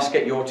 you must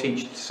get your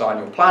teacher to sign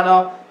your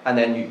planner, and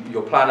then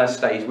your planner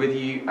stays with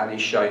you and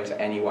is shown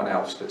to anyone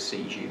else that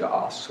sees you that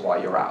asks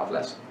why you're out of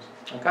lessons.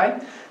 Okay?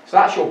 So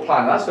that's your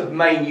planner, that's the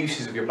main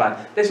uses of your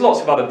planner. There's lots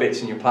of other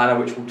bits in your planner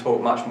which we'll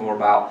talk much more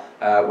about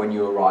when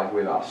you arrive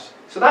with us.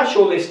 So that's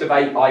your list of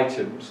 8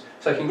 items.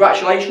 So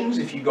congratulations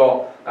if you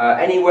got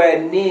anywhere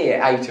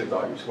near 8 of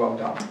those. Well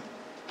done.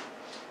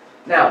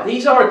 Now,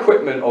 these are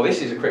equipment, or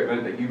this is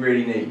equipment that you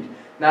really need.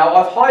 Now,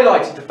 I've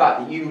highlighted the fact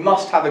that you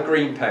must have a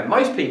green pen.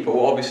 Most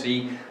people,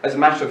 obviously, as a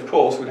matter of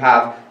course, would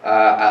have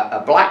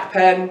a black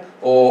pen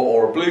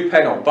or a blue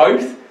pen, or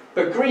both.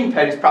 But green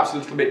pen is perhaps a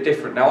little bit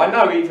different. Now, I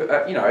know even,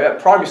 at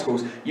primary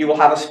schools, you will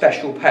have a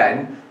special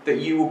pen that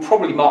you will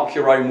probably mark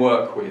your own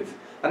work with.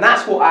 And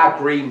that's what our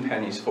green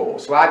pen is for.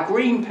 So our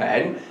green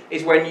pen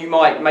is when you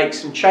might make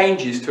some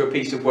changes to a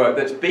piece of work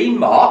that's been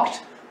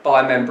marked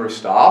by a member of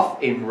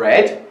staff in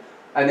red,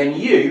 and then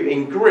you,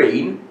 in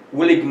green,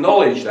 will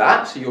acknowledge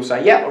that. So you'll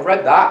say, yeah, I've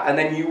read that, and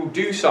then you will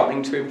do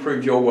something to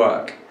improve your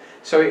work.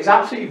 So it's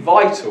absolutely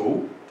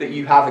vital that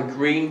you have a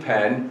green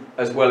pen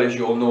as well as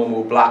your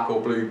normal black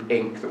or blue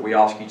ink that we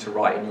ask you to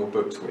write in your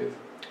books with.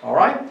 All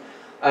right?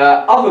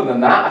 Other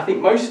than that, I think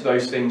most of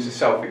those things are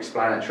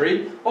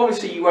self-explanatory.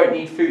 Obviously, you won't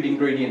need food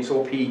ingredients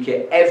or PE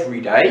kit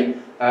every day.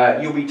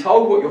 You'll be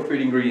told what your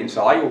food ingredients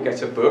are. You'll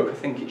get a book. I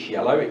think it's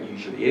yellow. It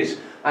usually is.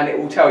 And it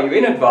will tell you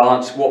in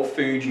advance what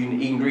food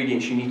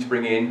ingredients you need to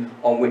bring in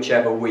on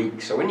whichever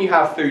week. So when you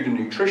have food and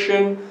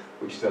nutrition,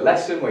 which is a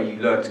lesson where you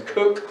learn to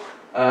cook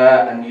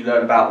and you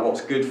learn about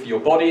what's good for your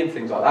body and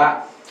things like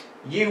that,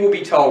 you will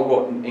be told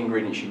what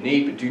ingredients you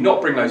need, but do not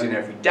bring those in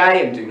every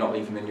day, and do not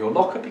leave them in your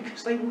locker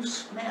because they will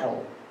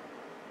smell.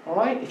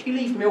 Alright? If you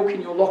leave milk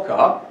in your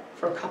locker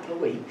for a couple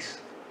of weeks,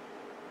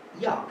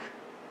 yuck.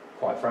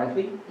 Quite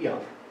frankly,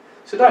 yuck.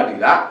 So don't do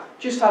that.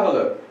 Just have a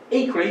look.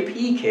 Equally,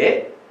 PE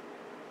kit,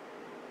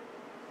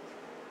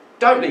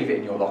 don't leave it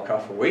in your locker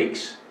for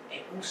weeks.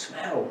 It will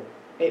smell.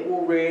 It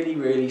will really,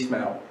 really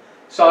smell.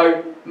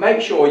 So make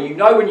sure you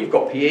know when you've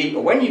got PE,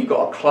 or when you've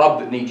got a club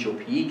that needs your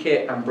PE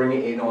kit, and bring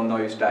it in on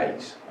those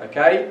days,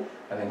 okay?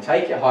 And then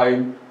take it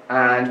home,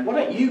 and why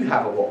don't you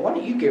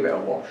give it a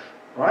wash,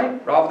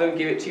 right? Rather than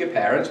give it to your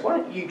parents, why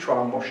don't you try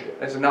and wash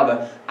it? There's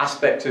another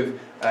aspect of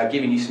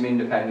giving you some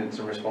independence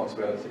and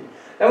responsibility.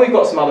 Then we've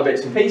got some other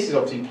bits and pieces.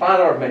 Obviously,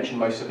 planner, I've mentioned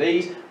most of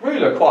these.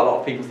 Ruler, quite a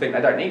lot of people think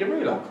they don't need a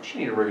ruler. Of course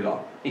you need a ruler.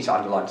 You need to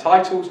underline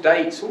titles,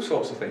 dates, all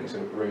sorts of things. A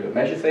ruler,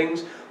 measure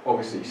things,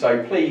 obviously.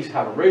 So please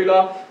have a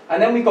ruler. And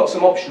then we've got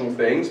some optional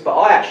things, but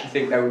I actually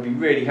think they would be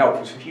really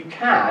helpful. So if you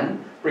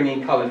can, bring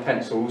in coloured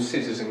pencils,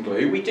 scissors and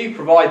glue. We do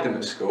provide them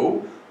at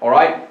school, all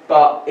right?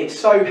 But it's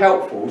so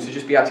helpful to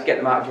just be able to get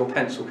them out of your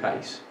pencil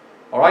case.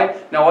 All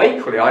right. Now,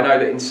 equally, I know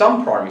that in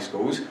some primary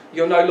schools,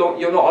 you're not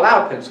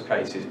allowed pencil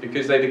cases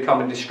because they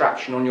become a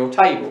distraction on your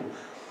table.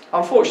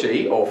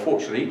 Unfortunately, or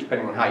fortunately,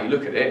 depending on how you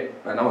look at it,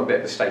 and I'm a bit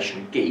of a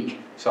stationery geek,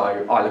 so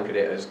I look at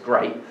it as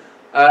great.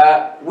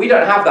 We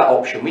don't have that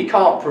option. We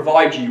can't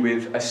provide you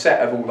with a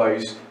set of all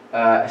those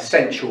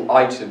essential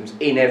items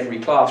in every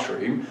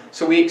classroom,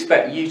 so we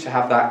expect you to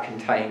have that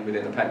contained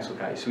within a pencil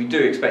case. So we do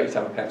expect you to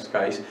have a pencil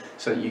case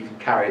so that you can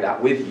carry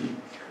that with you.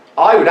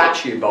 I would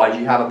actually advise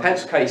you have a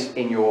pencil case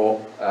in your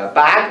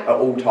bag at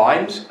all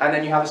times, and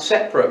then you have a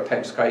separate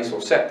pencil case,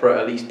 or separate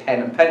at least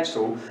pen and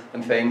pencil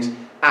and things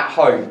at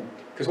home.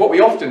 Because what we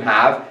often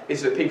have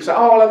is that people say,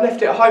 oh, well, I've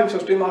left it at home, so I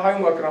was doing my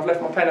homework and I've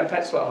left my pen and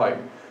pencil at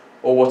home.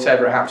 Or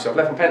whatever it happens, so I've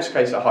left my pencil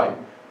case at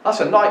home. That's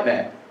a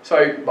nightmare.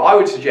 So I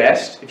would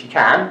suggest, if you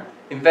can,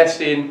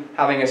 invest in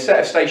having a set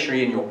of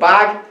stationery in your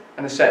bag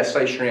and a set of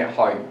stationery at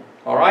home.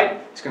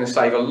 Alright? It's going to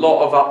save a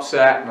lot of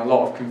upset and a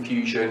lot of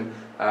confusion.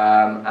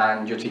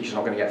 And your teacher's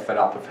not going to get fed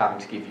up of having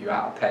to give you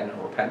out a pen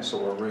or a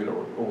pencil or a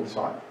ruler all the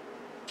time.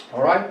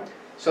 Alright,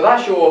 so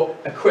that's your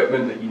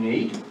equipment that you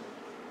need.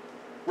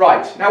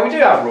 Right, now we do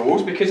have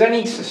rules because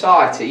any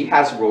society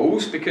has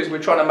rules because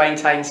we're trying to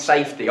maintain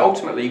safety.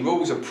 Ultimately,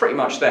 rules are pretty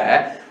much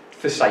there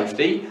for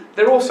safety.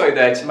 They're also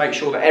there to make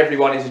sure that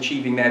everyone is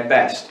achieving their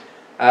best.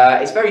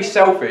 It's very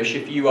selfish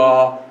if you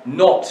are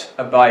not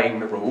obeying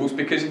the rules,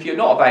 because if you're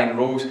not obeying the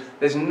rules,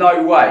 there's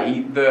no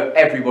way that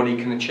everybody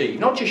can achieve,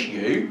 not just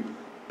you,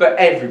 but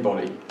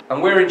everybody.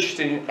 And we're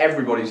interested in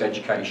everybody's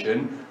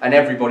education and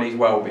everybody's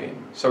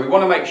well-being. So we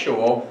want to make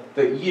sure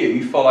that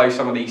you follow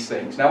some of these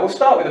things. Now we'll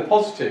start with the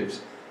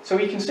positives. So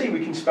we can see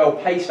we can spell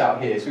PACE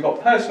out here. So we've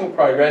got personal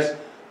progress,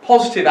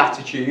 positive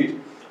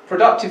attitude,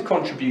 productive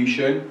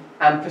contribution,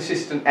 and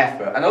persistent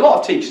effort. And a lot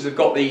of teachers have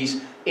got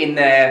these in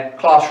their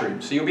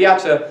classrooms. So you'll be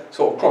able to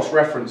sort of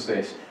cross-reference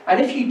this.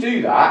 And if you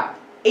do that,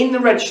 in the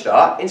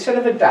register, instead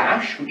of a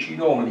dash, which you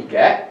normally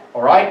get,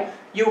 all right,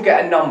 you'll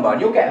get a number,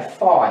 and you'll get a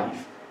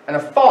 5. And a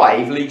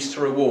 5 leads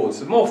to rewards.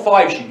 The more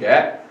 5s you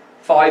get,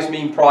 5s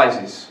mean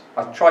prizes.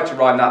 I tried to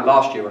rhyme that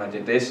last year when I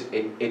did this.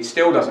 It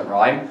still doesn't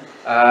rhyme.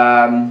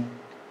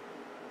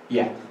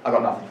 Yeah, I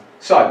got nothing.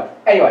 So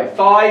anyway,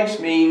 5s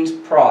means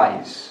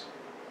prize.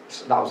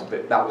 So that was a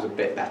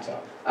bit better.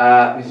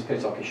 Mrs.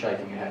 Pittock is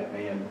shaking her head at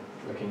me and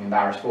looking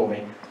embarrassed for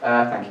me.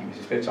 Thank you,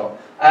 Mrs. Pittock.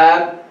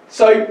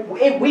 So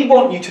we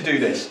want you to do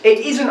this. It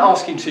isn't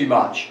asking too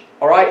much.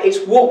 All right,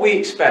 it's what we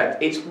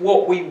expect, it's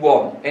what we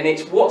want, and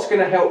it's what's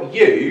going to help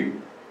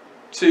you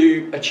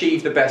to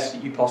achieve the best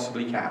that you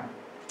possibly can.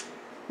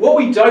 What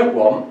we don't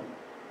want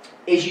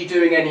is you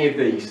doing any of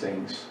these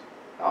things.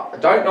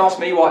 Don't ask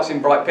me why it's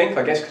in bright pink,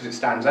 I guess because it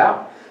stands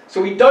out.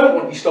 So we don't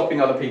want you stopping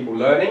other people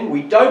learning,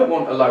 we don't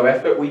want a low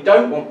effort, we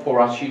don't want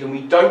poor attitude, and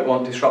we don't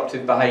want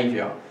disruptive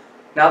behaviour.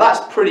 Now that's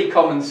pretty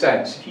common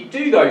sense. If you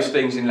do those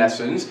things in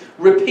lessons,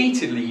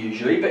 repeatedly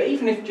usually, but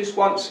even if just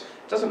once,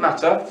 it doesn't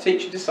matter, the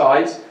teacher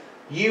decides,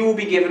 you will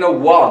be given a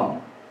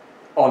 1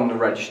 on the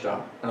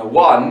register. And a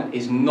 1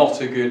 is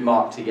not a good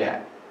mark to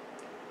get.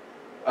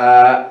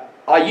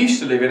 I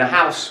used to live in a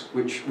house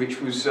which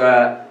was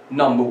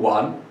number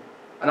 1,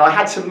 and I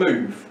had to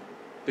move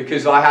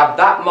because I have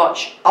that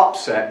much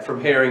upset from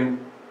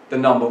hearing the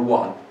number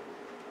 1.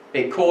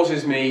 It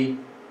causes me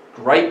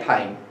great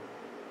pain.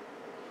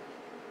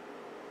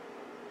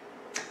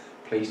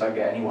 Please don't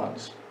get any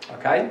 1s.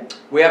 Okay?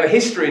 We have a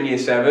history in Year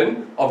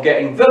 7 of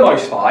getting the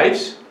most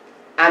 5s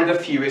and the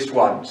fewest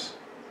 1s.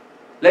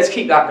 Let's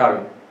keep that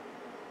going.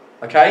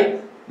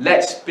 Okay?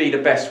 Let's be the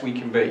best we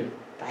can be.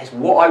 That is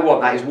what I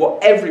want. That is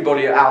what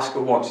everybody at our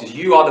school wants, is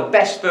you are the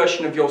best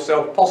version of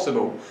yourself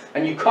possible.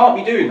 And you can't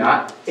be doing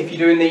that if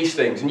you're doing these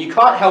things. And you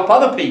can't help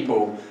other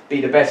people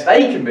be the best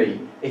they can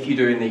be if you're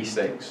doing these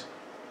things.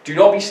 Do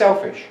not be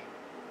selfish.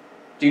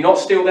 Do not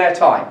steal their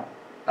time.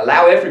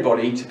 Allow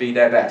everybody to be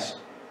their best.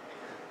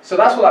 So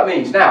that's what that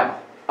means. Now,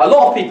 a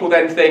lot of people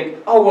then think,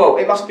 oh well,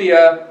 it must be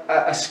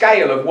a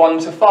scale of 1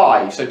 to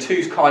 5. So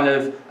 2's kind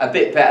of a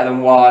bit better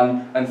than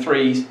 1, and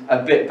 3's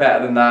a bit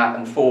better than that,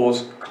 and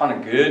 4's kind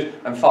of good,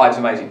 and 5's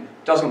amazing.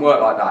 Doesn't work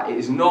like that. It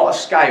is not a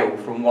scale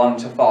from 1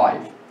 to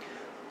 5.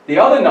 The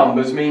other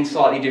numbers mean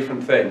slightly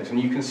different things,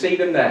 and you can see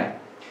them there.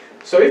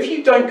 So if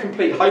you don't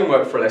complete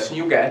homework for a lesson,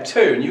 you'll get a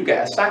 2, and you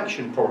get a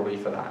sanction probably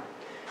for that.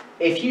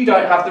 If you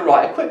don't have the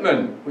right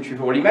equipment, which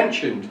we've already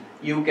mentioned,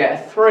 you'll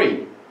get a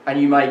 3. And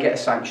you may get a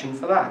sanction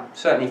for that.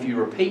 Certainly if you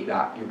repeat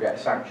that, you'll get a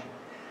sanction.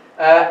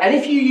 And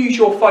if you use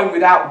your phone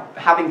without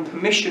having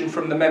permission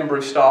from the member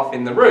of staff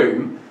in the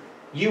room,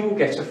 you will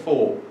get a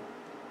 4.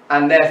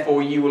 And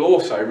therefore you will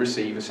also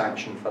receive a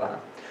sanction for that.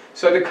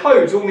 So the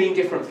codes all mean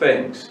different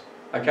things.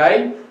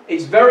 Okay?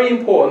 It's very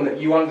important that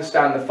you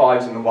understand the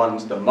 5s and the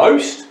 1s the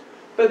most,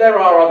 but there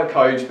are other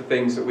codes for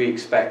things that we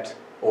expect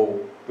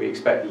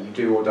that you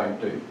do or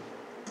don't do.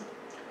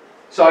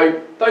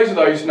 So those are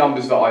those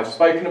numbers that I've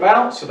spoken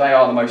about, so they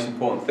are the most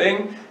important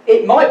thing.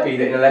 It might be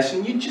that in a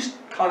lesson you're just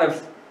kind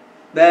of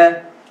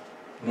there,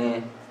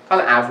 kind of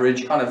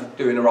average, kind of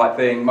doing the right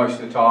thing most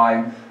of the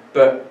time,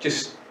 but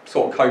just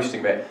sort of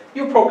coasting a bit.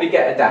 You'll probably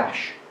get a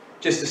dash,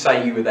 just to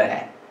say you were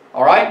there,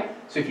 alright?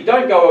 So if you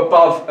don't go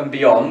above and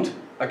beyond,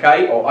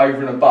 okay, or over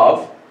and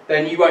above,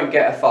 then you won't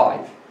get a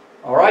 5,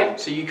 alright?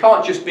 So you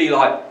can't just be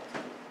like a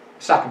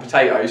sack of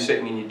potatoes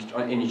sitting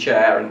in your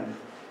chair and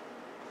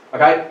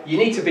okay, you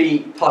need to be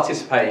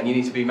participating, you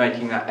need to be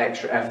making that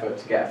extra effort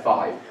to get a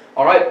 5.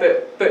 Alright,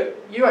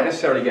 but you won't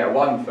necessarily get a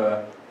 1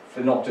 for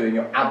not doing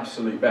your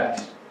absolute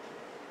best.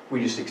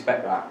 We just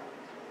expect that.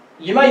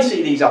 You may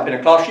see these up in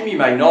a classroom, you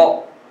may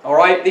not.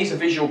 Alright, these are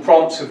visual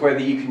prompts of whether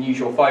you can use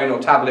your phone or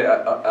tablet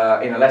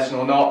in a lesson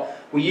or not.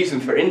 We use them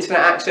for internet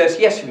access.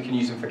 Yes, we can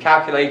use them for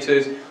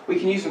calculators. We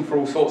can use them for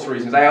all sorts of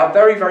reasons. They are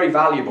very, very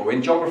valuable.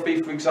 In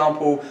geography, for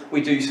example, we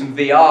do some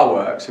VR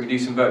work. So we do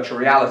some virtual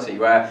reality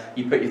where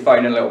you put your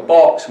phone in a little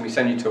box and we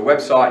send you to a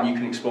website and you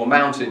can explore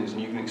mountains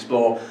and you can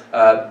explore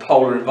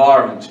polar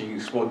environments, and you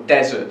can explore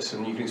deserts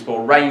and you can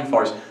explore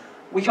rainforests.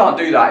 We can't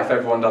do that if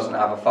everyone doesn't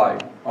have a phone.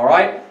 All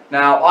right?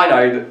 Now, I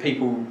know that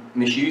people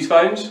misuse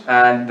phones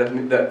and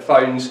that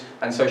phones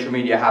and social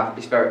media have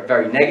this very,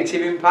 very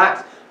negative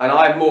impact. And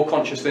I'm more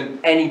conscious than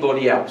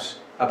anybody else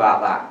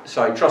about that.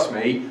 So trust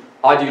me,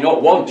 I do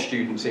not want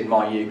students in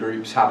my year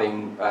groups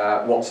having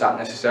WhatsApp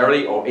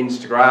necessarily, or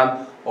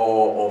Instagram,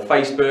 or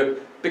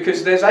Facebook,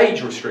 because there's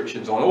age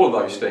restrictions on all of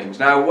those things.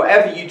 Now,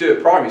 whatever you do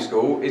at primary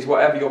school is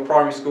whatever your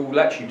primary school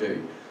lets you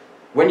do.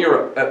 When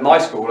you're at my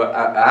school,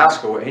 at our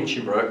school at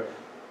Hinchinbrook,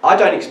 I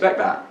don't expect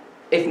that.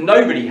 If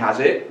nobody has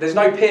it, there's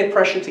no peer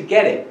pressure to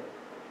get it.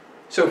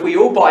 So if we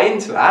all buy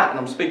into that, and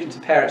I'm speaking to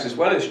parents as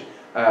well as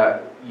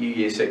you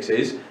year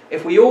sixes,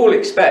 if we all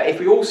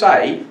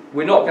say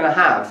we're not going to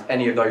have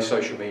any of those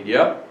social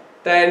media,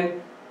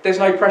 then there's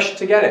no pressure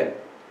to get it.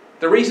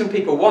 The reason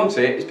people want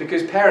it is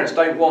because parents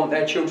don't want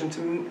their children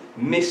to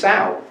miss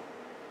out.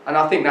 And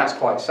I think that's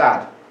quite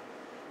sad.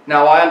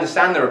 Now, I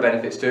understand there are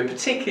benefits to it,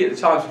 particularly at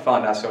the times we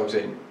find ourselves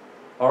in.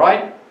 All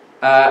right?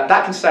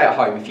 That can stay at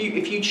home. If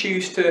you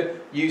choose to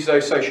use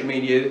those social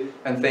media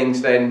and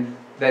things, then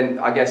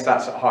I guess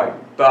that's at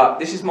home. But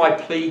this is my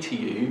plea to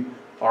you,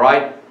 all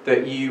right,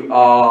 that you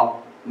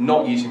are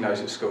not using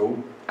those at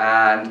school,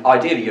 and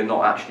ideally you're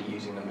not actually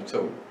using them at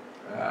all,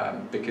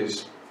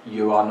 because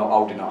you are not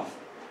old enough,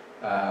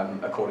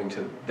 according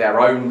to their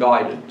own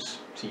guidance,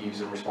 to use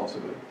them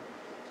responsibly.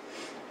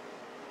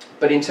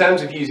 But in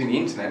terms of using the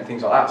internet and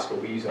things like that at school,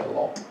 we use it a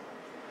lot.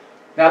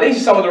 Now, these are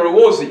some of the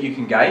rewards that you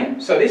can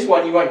gain. So this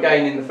one you won't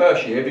gain in the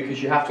first year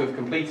because you have to have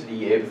completed a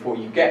year before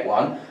you get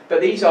one.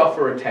 But these are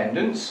for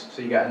attendance,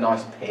 so you get a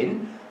nice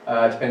pin,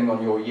 depending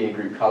on your year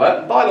group colour.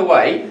 And by the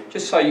way,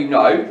 just so you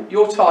know,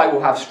 your tie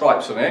will have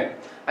stripes on it,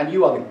 and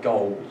you are the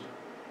gold.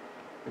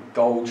 The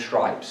gold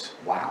stripes.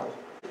 Wow.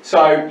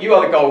 So you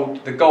are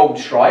the gold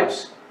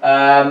stripes.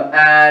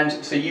 And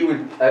so you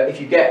would, if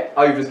you get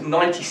over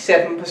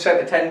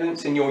 97%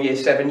 attendance in your year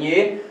 7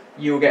 year,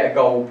 you'll get a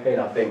gold pin.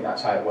 I think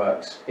that's how it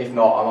works. If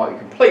not, I might be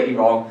completely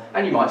wrong,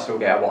 and you might still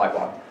get a white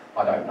one.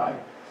 I don't know.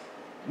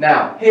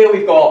 Now, here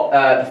we've got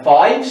the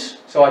fives.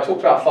 So I talked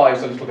about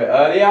fives a little bit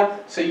earlier.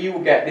 So you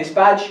will get this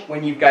badge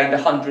when you've gained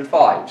 100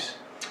 fives.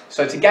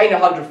 So to gain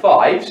 100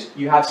 fives,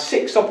 you have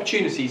 6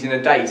 opportunities in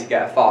a day to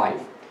get a 5.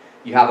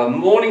 You have a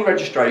morning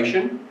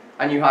registration,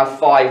 and you have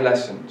 5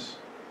 lessons.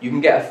 You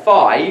can get a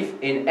 5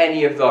 in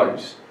any of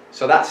those.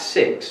 So that's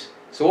 6.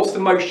 So what's the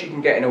most you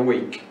can get in a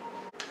week?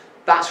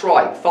 That's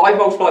right, 5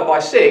 multiplied by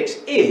 6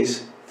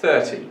 is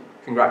 30.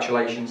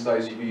 Congratulations,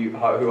 those of you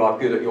who are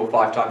good at your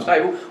 5 times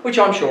table, which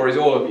I'm sure is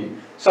all of you.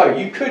 So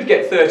you could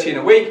get 30 in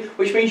a week,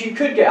 which means you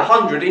could get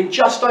 100 in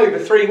just over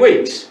 3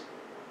 weeks.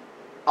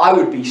 I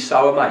would be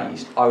so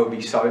amazed. I would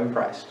be so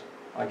impressed.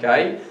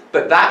 Okay?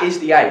 But that is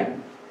the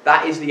aim.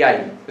 That is the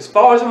aim. As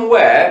far as I'm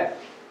aware,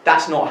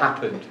 that's not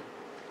happened.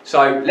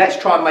 So let's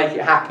try and make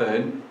it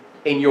happen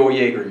in your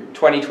year group,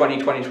 2020,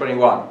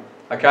 2021.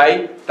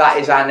 Okay, that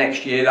is our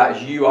next year. That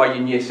is you are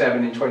in year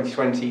 7 in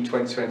 2020,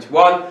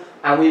 2021,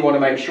 and we want to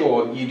make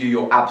sure that you do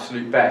your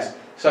absolute best.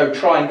 So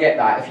try and get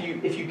that.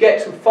 If you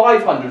get to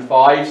 500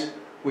 fives,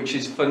 which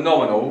is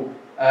phenomenal.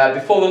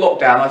 Before the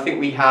lockdown, I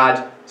think we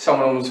had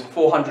someone was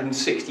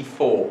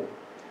 464.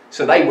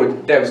 So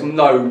there was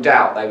no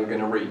doubt they were going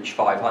to reach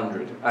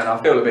 500, and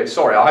I feel a bit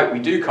sorry. I hope we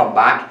do come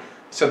back,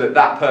 so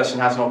that person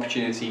has an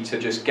opportunity to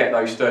just get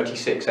those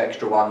 36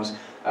 extra ones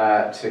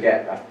to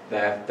get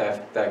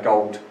their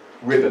gold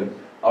ribbon.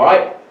 All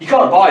right, you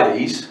can't buy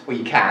these. Well,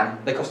 you can.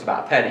 They cost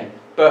about a penny.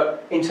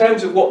 But in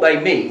terms of what they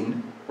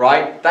mean,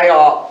 right, they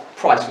are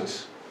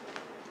priceless.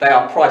 They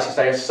are priceless.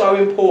 They are so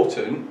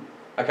important,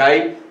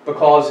 okay,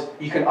 because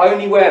you can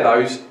only wear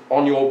those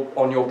on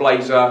your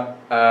blazer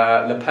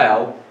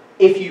lapel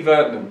if you've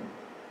earned them.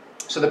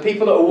 So the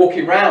people that are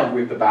walking around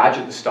with the badge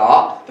at the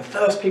start, the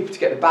first people to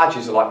get the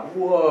badges are like,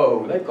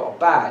 whoa, they've got a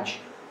badge.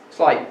 It's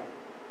like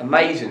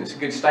amazing. It's a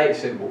good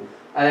status symbol.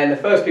 And then the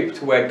first people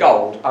to wear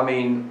gold, I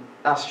mean,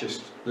 that's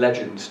just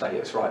legend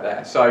status right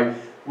there. So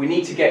we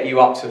need to get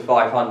you up to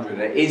 500.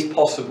 And it is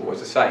possible,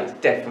 as I say, it's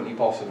definitely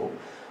possible.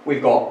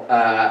 We've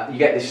got, you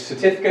get this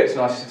certificate, it's a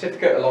nice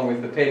certificate along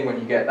with the pin when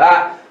you get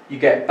that. You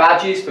get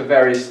badges for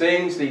various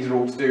things. These are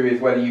all to do with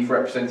whether you've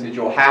represented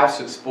your house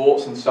at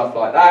sports and stuff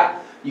like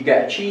that. You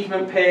get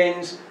achievement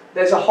pins.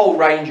 There's a whole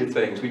range of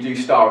things. We do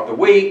Star of the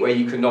Week, where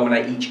you can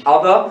nominate each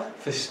other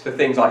for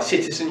things like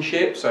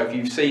citizenship. So if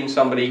you've seen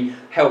somebody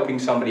helping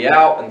somebody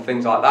out and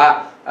things like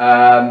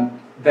that,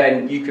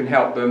 then you can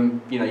help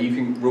them, you know, you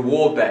can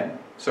reward them.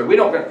 So we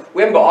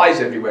haven't got eyes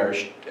everywhere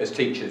as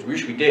teachers. We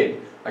wish we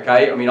did,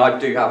 okay? I mean, I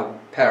do have a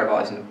pair of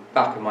eyes in the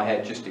back of my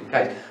head just in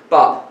case.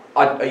 But,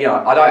 I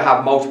don't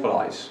have multiple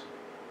eyes.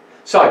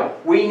 So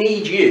we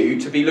need you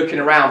to be looking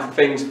around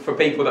for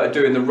people that are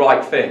doing the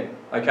right thing,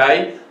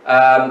 okay?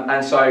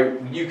 And so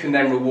you can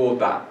then reward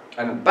that.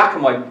 And at the back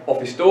of my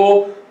office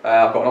door,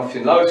 I've got an office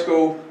in lower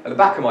school. At the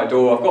back of my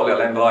door, I've got a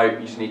little envelope.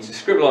 You just need to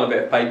scribble on a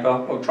bit of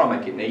paper. We'll try and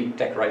make it neat,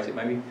 decorate it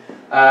maybe.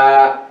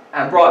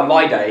 And brighten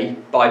my day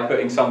by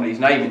putting somebody's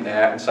name in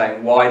there and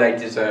saying why they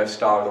deserve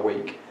Star of the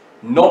Week.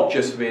 Not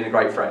just for being a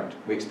great friend.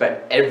 We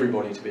expect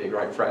everybody to be a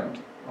great friend,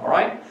 all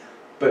right?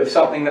 But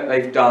something that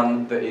they've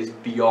done that is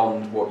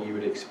beyond what you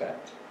would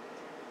expect.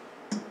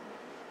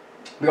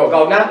 We've got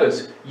golden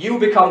antlers. You will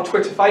become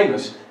Twitter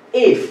famous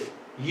if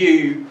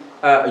you,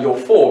 your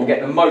form,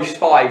 get the most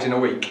 5s in a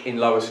week in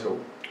lower school.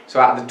 So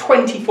out of the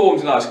 20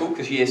 forms in lower school,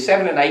 because years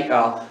 7 and 8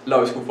 are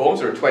lower school forms,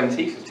 there are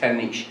 20, so 10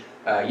 in each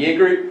year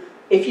group.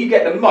 if you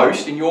get the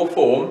most in your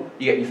form,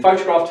 you get your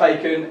photograph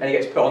taken and it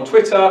gets put on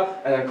Twitter,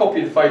 and then a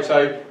copy of the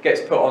photo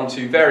gets put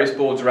onto various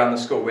boards around the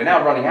school. We're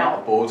now running out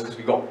of boards because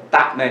we've got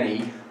that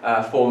many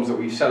forms that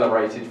we've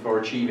celebrated for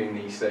achieving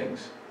these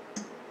things.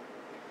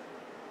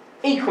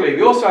 Equally,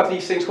 we also have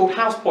these things called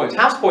house points.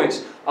 House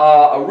points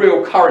are a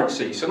real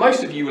currency. So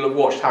most of you will have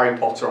watched Harry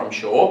Potter, I'm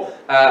sure,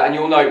 and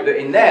you'll note that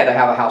in there they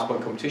have a house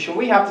point competition.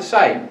 We have the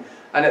same.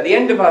 And at the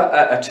end of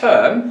a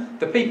term,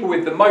 the people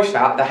with the most,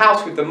 the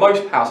house with the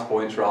most house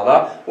points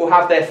rather, will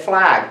have their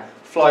flag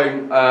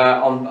flown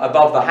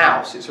above the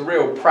house. It's a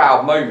real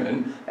proud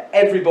moment.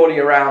 Everybody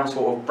around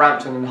sort of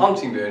Brampton and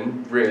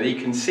Huntingdon really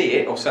can see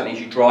it, or certainly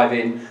as you drive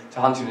in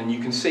to Huntingdon, you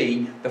can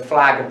see the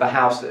flag of the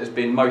house that has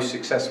been most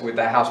successful with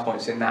their house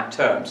points in that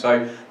term.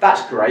 So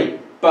that's great.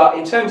 But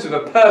in terms of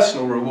a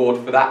personal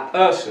reward for that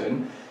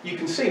person, you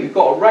can see we've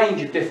got a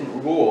range of different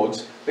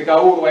rewards that go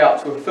all the way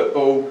up to a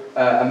football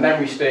and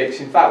memory sticks.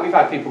 In fact, we've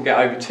had people get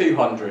over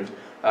 200.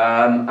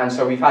 And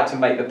so we've had to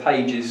make the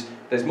pages,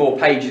 there's more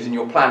pages in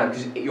your planner,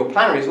 because your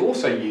planner is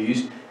also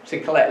used to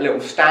collect little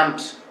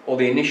stamps or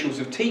the initials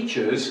of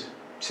teachers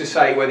to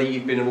say whether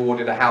you've been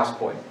awarded a house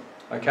point.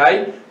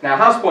 Okay? Now,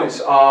 house points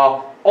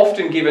are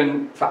often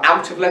given for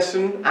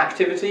out-of-lesson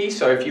activities.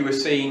 So if you were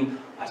seen,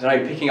 I don't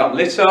know, picking up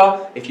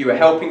litter, if you were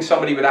helping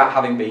somebody without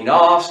having been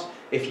asked,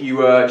 if you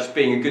were just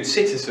being a good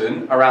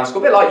citizen around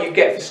school, a bit like you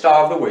get for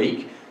Star of the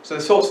Week. So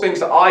the sorts of things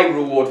that I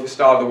reward for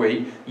Star of the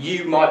Week,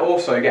 you might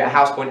also get a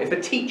house point if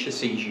a teacher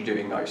sees you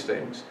doing those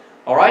things.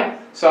 Alright?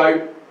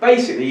 So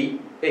basically,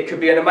 it could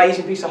be an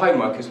amazing piece of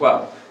homework as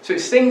well. So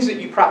it's things that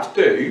you perhaps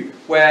do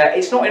where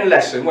it's not in a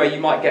lesson where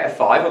you might get a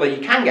 5, although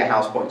you can get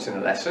house points in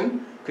a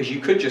lesson, because you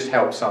could just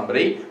help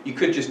somebody, you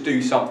could just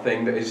do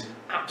something that is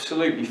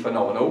absolutely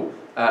phenomenal,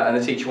 and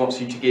the teacher wants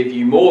you to give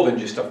you more than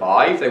just a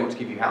 5, they want to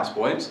give you house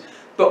points.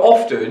 But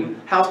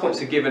often, house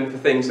points are given for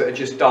things that are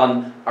just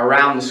done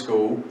around the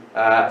school,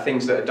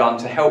 things that are done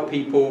to help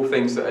people,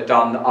 things that are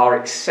done that are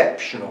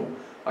exceptional.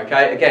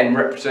 Okay, again,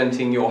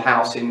 representing your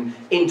house in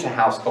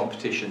inter-house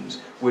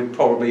competitions would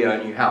probably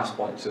earn you house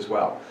points as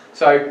well.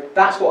 So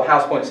that's what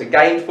house points are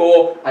gained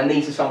for, and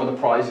these are some of the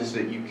prizes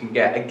that you can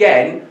get.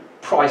 Again,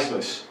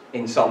 priceless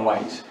in some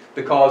ways,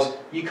 because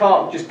you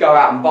can't just go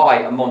out and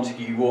buy a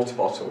Montague water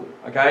bottle,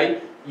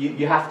 okay?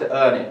 You have to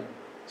earn it.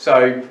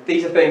 So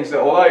these are things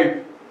that,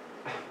 although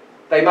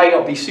they may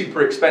not be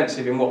super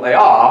expensive in what they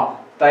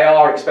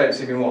are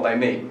expensive in what they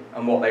mean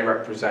and what they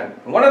represent.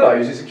 And one of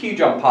those is a Q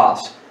jump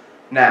pass.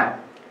 Now,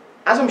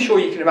 as I'm sure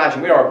you can imagine,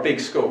 we are a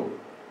big school.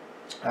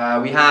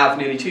 We have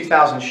nearly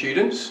 2,000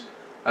 students.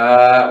 We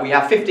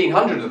have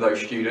 1,500 of those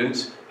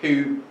students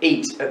who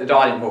eat at the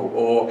dining hall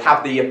or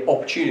have the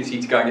opportunity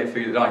to go and get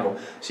food at the dining hall.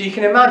 So you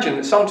can imagine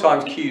that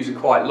sometimes queues are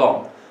quite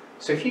long.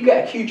 So if you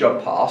get a Q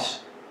jump pass,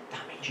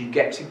 that means you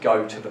get to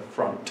go to the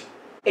front.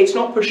 It's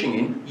not pushing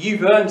in,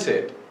 you've earned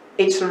it.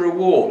 It's a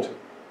reward.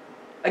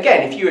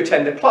 Again, if you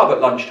attend a club at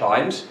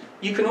lunchtimes,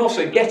 you can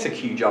also get a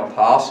Q jump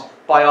pass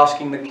by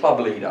asking the club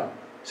leader.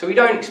 So we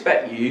don't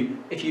expect you,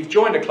 if you've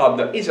joined a club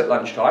that is at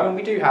lunchtime, and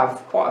we do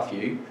have quite a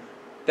few,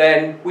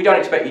 then we don't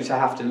expect you to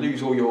have to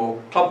lose all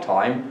your club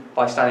time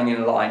by standing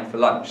in a line for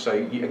lunch. So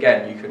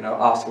again, you can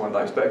ask for one of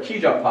those. But a Q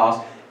jump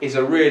pass is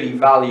a really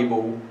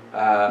valuable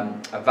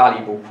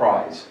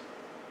prize.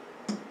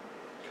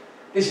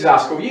 This is our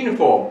school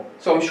uniform.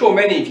 So I'm sure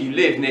many of you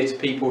live near to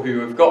people who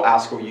have got our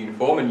school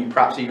uniform, and you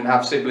perhaps even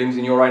have siblings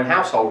in your own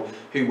household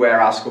who wear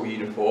our school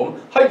uniform.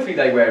 Hopefully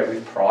they wear it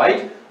with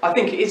pride. I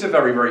think it is a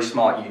very, very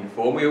smart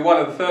uniform. We were one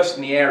of the first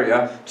in the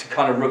area to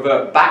kind of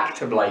revert back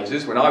to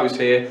blazers. When I was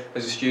here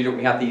as a student,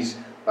 we had these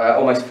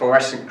almost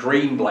fluorescent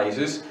green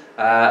blazers.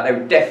 They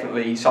were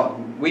definitely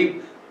something.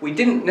 We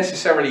didn't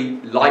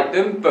necessarily like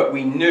them, but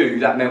we knew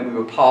that meant we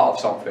were part of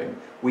something.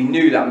 We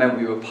knew that meant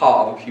we were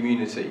part of a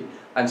community.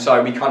 And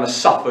so we kind of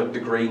suffered the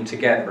green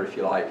together, if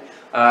you like.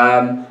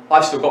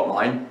 I've still got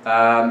mine.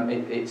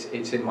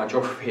 It's in my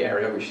geography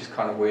area, which is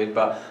kind of weird.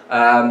 But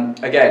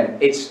again,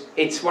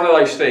 it's one of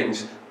those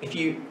things. If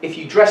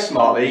you dress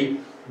smartly,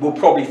 we'll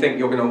probably think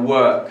you're going to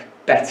work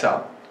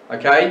better.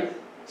 Okay?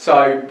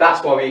 So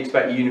that's why we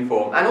expect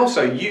uniform. And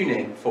also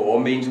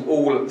uniform means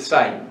all at the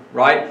same,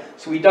 right?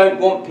 So we don't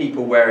want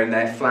people wearing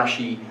their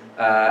flashy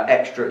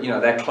extra,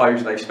 their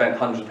clothes they've spent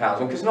hundreds of pounds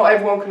on, because not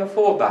everyone can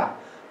afford that.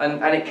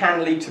 And it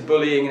can lead to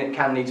bullying, and it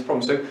can lead to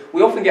problems. So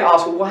we often get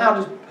asked,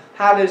 well,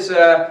 how does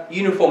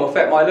uniform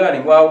affect my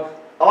learning? Well,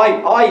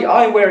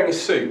 I'm wearing a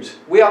suit.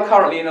 We are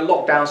currently in a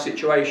lockdown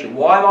situation.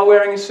 Why am I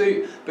wearing a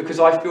suit? Because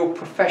I feel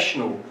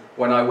professional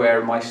when I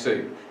wear my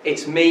suit.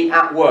 It's me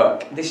at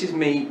work. This is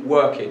me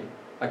working.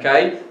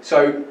 Okay?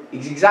 So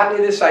it's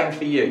exactly the same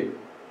for you.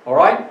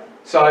 Alright?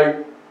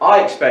 So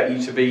I expect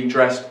you to be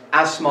dressed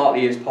as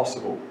smartly as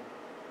possible.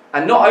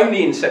 And not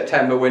only in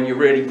September when you're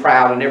really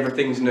proud and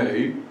everything's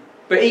new,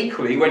 but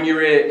equally when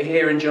you're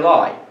here in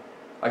July,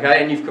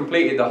 okay, and you've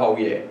completed the whole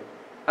year.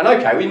 And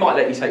okay, we might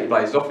let you take your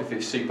blazers off if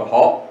it's super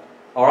hot,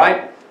 all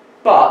right?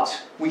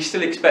 But we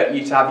still expect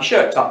you to have your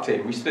shirt tucked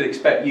in. We still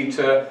expect you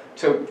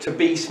to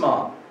be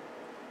smart,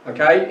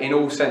 okay, in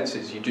all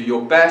senses. You do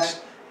your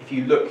best if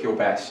you look your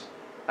best.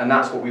 and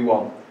that's what we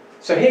want.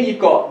 So here you've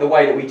got the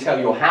way that we tell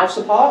your house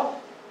apart.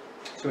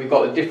 So we've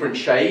got the different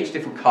shades,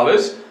 different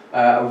colours.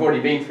 We've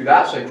already been through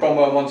that. So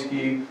Cromwell, Montague,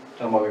 I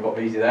don't know why we've got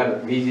Beezy there,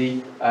 but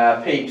Beezy,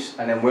 Pepys,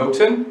 and then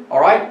Wilton.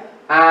 All right.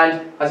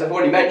 And as I've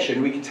already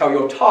mentioned, we can tell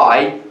your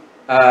tie,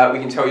 we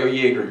can tell your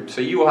year group. So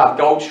you will have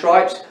gold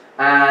stripes,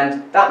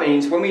 and that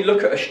means when we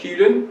look at a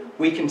student,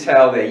 we can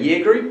tell their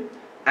year group,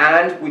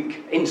 and we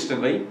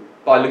instantly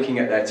by looking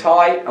at their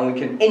tie, and we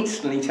can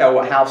instantly tell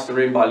what house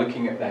they're in by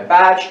looking at their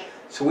badge.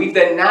 So we've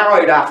then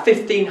narrowed our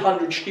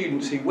 1,500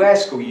 students who wear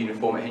school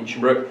uniform at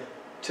Hinchinbrook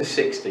to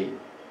 60.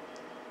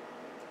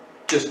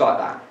 Just like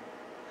that.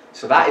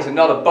 So that is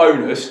another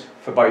bonus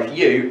for both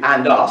you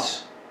and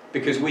us,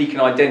 because we can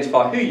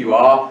identify who you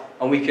are,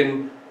 and we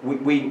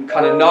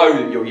kind of know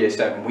that you're year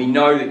 7. We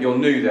know that you're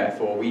new,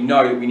 therefore. We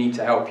know that we need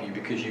to help you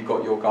because you've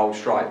got your gold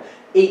stripe.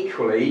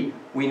 Equally,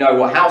 we know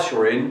what house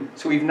you're in,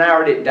 so we've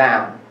narrowed it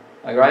down.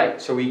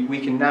 Alright, so we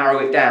can narrow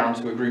it down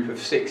to a group of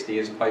 60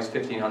 as opposed to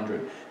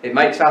 1,500. It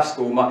makes our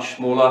school much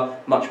smaller,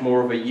 much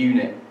more of a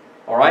unit.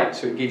 Alright,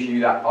 so it gives you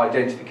that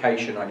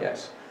identification, I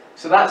guess.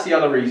 So that's the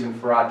other reason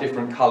for our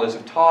different colours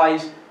of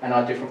ties and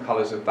our different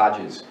colours of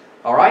badges.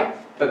 Alright,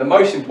 but the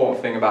most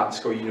important thing about the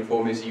school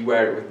uniform is you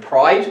wear it with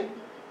pride,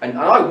 and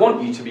I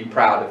want you to be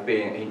proud of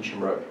being at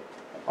Hinchinbrook.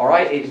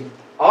 Alright,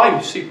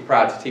 I'm super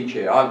proud to teach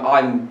here.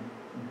 I'm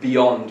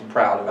beyond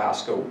proud of our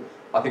school.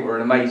 I think we're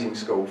an amazing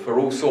school for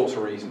all sorts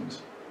of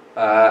reasons,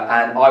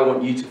 and I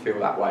want you to feel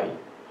that way.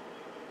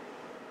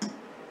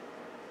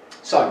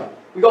 So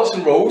we've got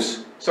some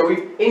rules. So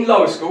in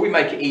lower school we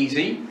make it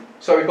easy.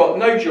 So we've got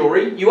no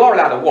jewellery. You are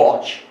allowed a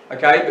watch,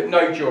 okay, but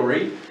no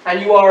jewellery, and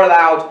you are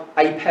allowed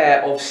a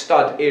pair of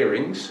stud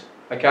earrings,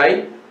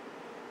 okay.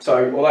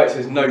 So although it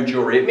says no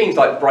jewellery, it means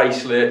like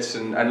bracelets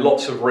and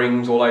lots of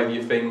rings all over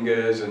your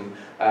fingers and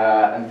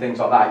things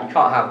like that. You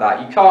can't have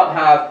that. You can't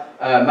have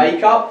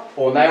makeup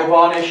or nail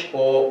varnish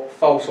or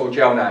false or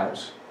gel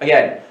nails.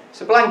 Again,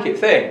 it's a blanket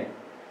thing.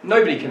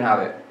 Nobody can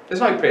have it.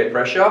 There's no peer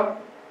pressure.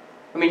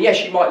 I mean,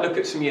 yes, you might look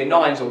at some year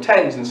 9s or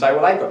 10s and say,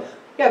 well,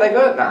 they've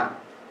earned that.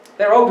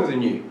 They're older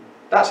than you.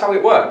 That's how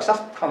it works. That's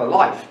kind of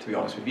life, to be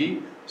honest with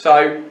you.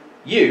 So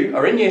you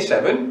are in year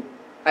 7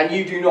 and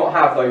you do not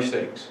have those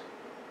things.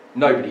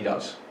 Nobody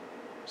does.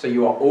 So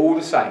you are all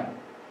the same.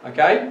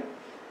 Okay?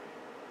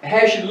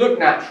 Hair should look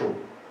natural.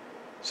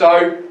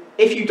 So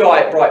if you dye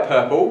it bright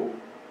purple,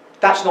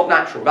 that's not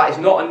natural. That is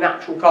not a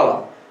natural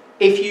colour.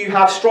 If you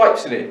have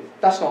stripes in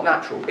it, that's not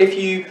natural. If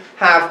you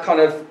have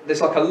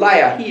there's like a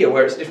layer here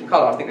where it's a different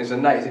colour. I think there's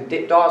a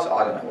dip dye.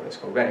 I don't know what it's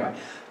called. But anyway,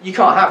 you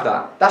can't have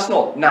that. That's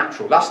not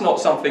natural. That's not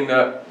something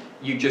that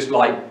you just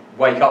like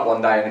wake up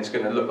one day and it's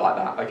going to look like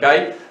that.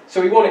 Okay?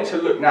 So we want it to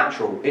look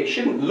natural. It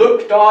shouldn't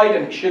look dyed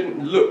and it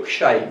shouldn't look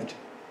shaved.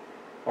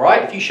 All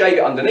right? If you shave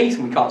it underneath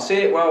and we can't see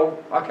it,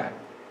 well, okay.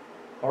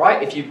 All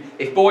right?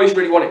 If boys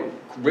really want it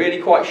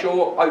really quite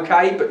short,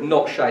 okay, but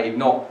not shaved,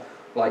 not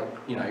like,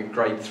 you know,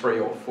 grade 3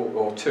 or 4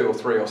 or 2 or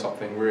 3 or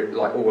something,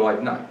 like all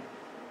like, no,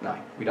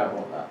 we don't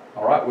want that.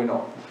 All right, we're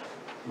not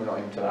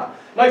into that.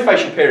 No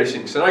facial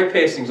piercings, so no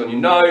piercings on your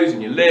nose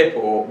and your lip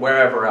or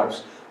wherever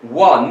else.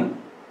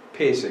 1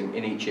 piercing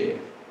in each ear,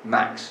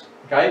 max.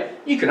 Okay,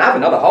 you can have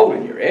another hole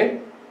in your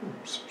ear.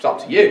 It's up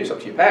to you. It's up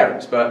to your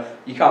parents, but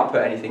you can't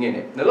put anything in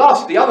it. The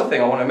other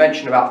thing I want to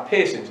mention about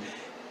piercings.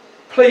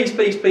 Please,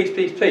 please, please,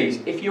 please,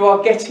 please, if you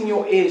are getting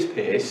your ears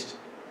pierced,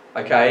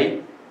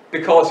 okay,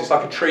 because it's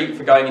like a treat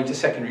for going into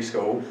secondary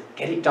school,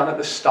 get it done at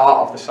the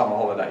start of the summer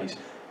holidays.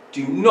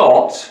 Do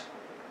not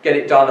get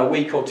it done a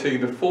week or 2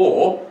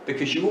 before,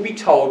 because you will be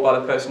told by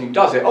the person who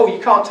does it, oh, you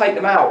can't take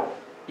them out.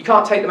 You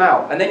can't take them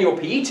out. And then your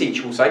PE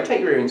teacher will say, take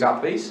your earrings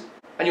out, please.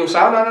 And you'll say,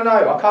 oh,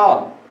 no, I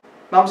can't.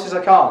 Mum says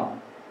I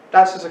can't.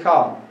 Dad says I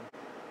can't.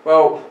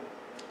 Well,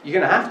 you're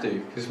going to have to,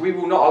 because we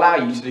will not allow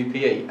you to do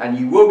PE, and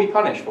you will be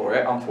punished for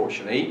it,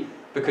 unfortunately,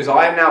 because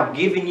I am now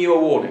giving you a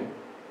warning.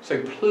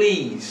 So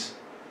please,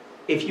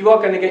 if you are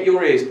going to get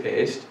your ears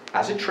pierced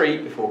as a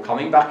treat before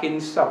coming back in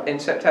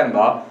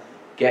September,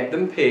 get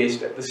them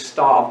pierced at the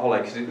start of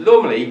holiday, because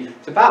normally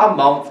it's about a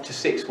month to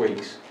 6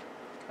 weeks.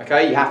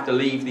 Okay, you have to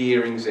leave the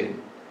earrings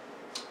in.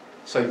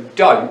 So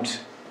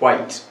don't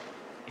wait.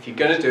 If you're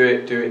going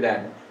to do it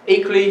then.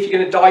 Equally, if you're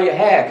going to dye your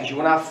hair because you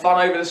want to have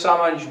fun over the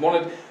summer and you just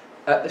want to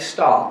at the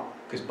start,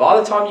 because by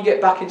the time you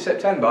get back in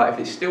September, if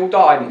it's still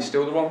dyed and it's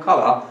still the wrong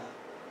colour,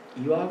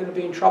 you are going to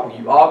be in trouble.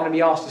 You are going to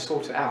be asked to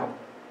sort it out.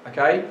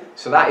 Okay,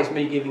 so that is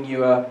me giving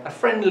you a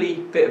friendly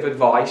bit of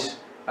advice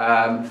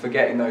for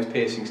getting those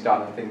piercings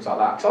done and things like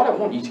that, because I don't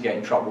want you to get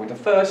in trouble with the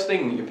first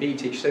thing that your PE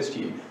teacher says to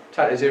you,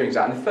 take those earrings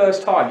out, and the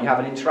first time you have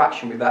an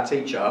interaction with that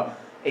teacher,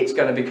 it's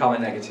going to become a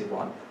negative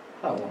one.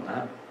 I don't want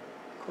that.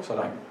 Of course I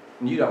don't.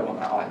 And you don't want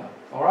that either.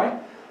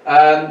 Alright?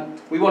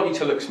 We want you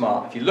to look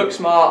smart. If you look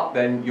smart,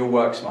 then you'll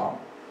work smart.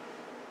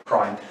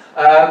 Crying.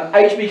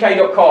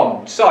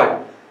 hbk.com.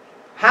 So,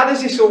 how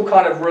does this all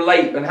kind of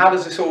relate, and how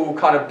does this all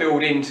kind of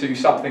build into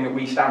something that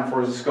we stand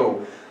for as a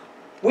school?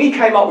 We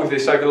came up with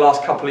this over the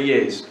last couple of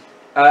years.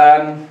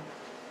 And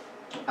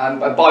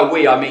by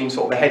we, I mean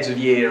sort of the heads of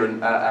year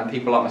and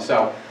people like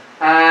myself.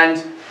 And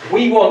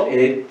we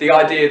wanted the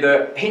idea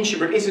that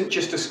Hinchinbrook isn't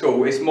just a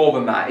school, it's more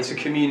than that. It's a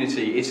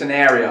community, it's an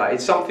area,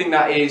 it's something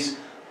that is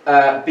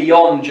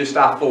beyond just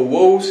our four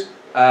walls.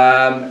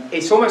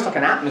 It's almost like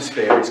an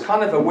atmosphere. It's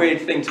kind of a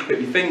weird thing to put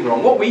your finger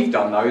on. What we've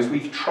done though is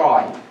we've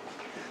tried.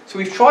 So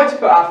we've tried to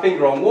put our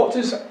finger on what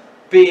does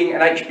being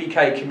an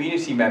HBK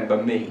community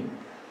member mean.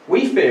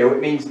 We feel it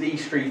means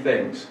these three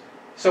things.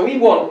 So we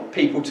want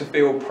people to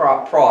feel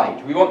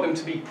pride. We want them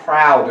to be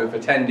proud of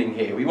attending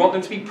here. We want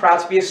them to be proud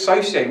to be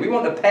associated. We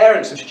want the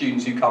parents of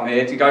students who come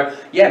here to go,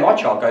 yeah, my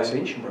child goes to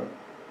Hinchinbrook.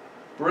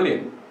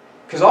 Brilliant.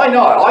 Because I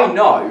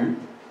know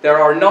there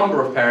are a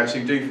number of parents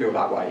who do feel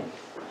that way.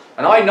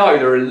 And I know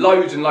there are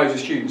loads and loads of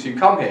students who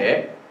come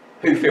here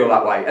who feel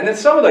that way. And then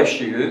some of those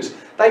students,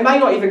 they may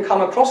not even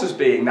come across as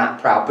being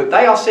that proud, but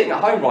they are sitting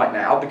at home right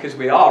now, because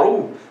we are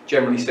all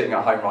generally sitting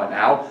at home right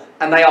now,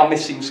 and they are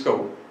missing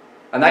school.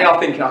 And they are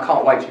thinking, I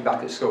can't wait to be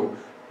back at school.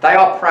 They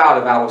are proud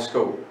of our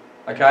school,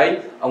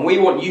 okay? And we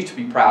want you to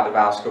be proud of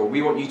our school.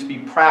 We want you to be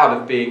proud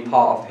of being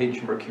part of the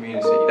Hinchinbrook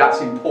community.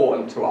 That's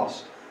important to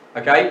us,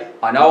 okay?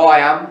 I know I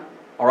am,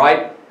 all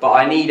right? But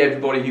I need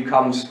everybody who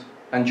comes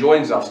and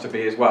joins us to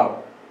be as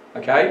well,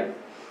 okay?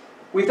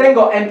 We've then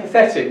got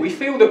empathetic. We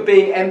feel that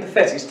being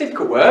empathetic, it's a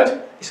difficult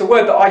word. It's a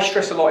word that I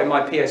stress a lot in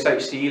my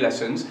PSHCE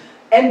lessons.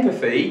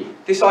 Empathy,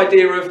 this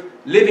idea of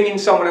living in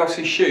someone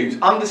else's shoes,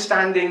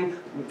 understanding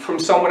from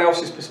someone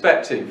else's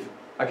perspective,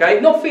 okay?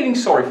 Not feeling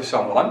sorry for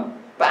someone,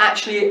 but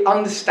actually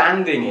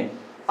understanding it,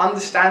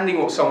 understanding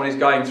what someone is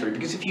going through.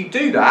 Because if you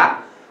do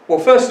that, well,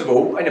 first of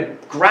all, in a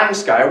grand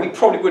scale, we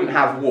probably wouldn't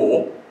have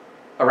war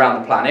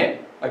around the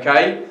planet,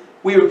 okay?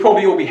 We would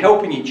probably all be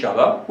helping each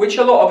other, which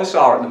a lot of us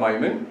are at the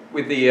moment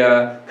with the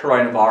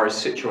coronavirus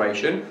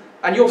situation.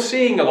 And you're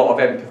seeing a lot of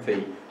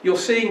empathy. You're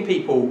seeing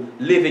people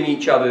living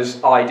each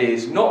other's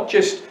ideas, not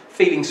just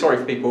feeling sorry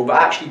for people,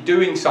 but actually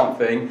doing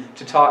something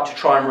to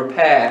try and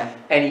repair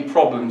any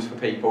problems for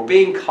people.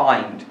 Being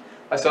kind,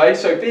 I say.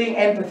 So being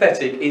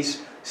empathetic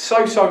is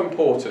so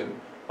important,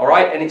 all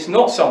right? And it's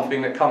not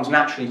something that comes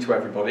naturally to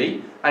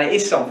everybody, and it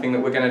is something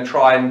that we're going to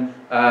try and,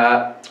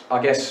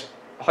 I guess,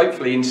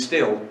 hopefully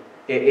instill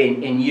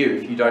in you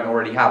if you don't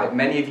already have it.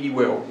 Many of you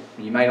will,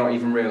 and you may not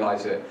even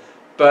realise it.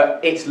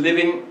 But it's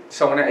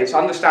it's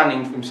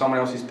understanding from someone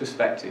else's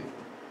perspective.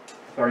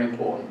 Very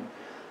important.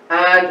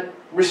 And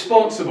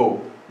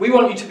responsible. We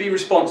want you to be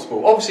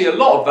responsible. Obviously, a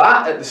lot of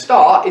that at the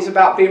start is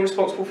about being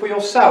responsible for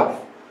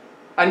yourself.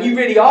 And you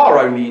really are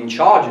only in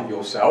charge of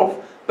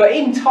yourself. But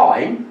in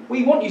time,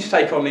 we want you to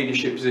take on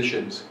leadership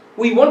positions.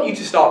 We want you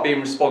to start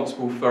being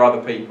responsible for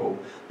other people.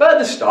 But at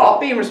the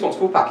start, being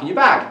responsible for packing your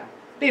bag.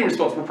 Being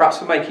responsible perhaps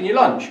for making your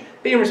lunch.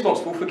 Being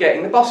responsible for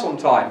getting the bus on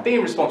time.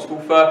 Being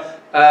responsible for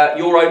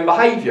your own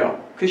behaviour.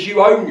 Because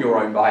you own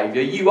your own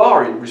behaviour. You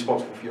are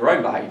responsible for your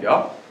own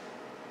behaviour.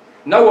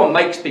 No one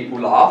makes people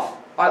laugh.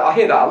 I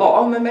hear that a lot.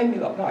 Oh, they made me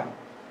laugh.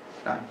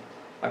 No.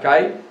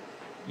 Okay?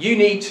 You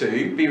need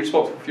to be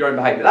responsible for your own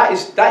behaviour.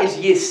 That is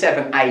year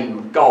 7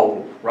 aim,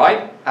 goal,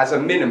 right? As a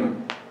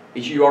minimum,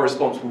 is you are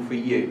responsible for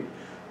you.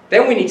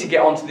 Then we need to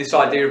get onto this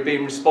idea of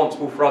being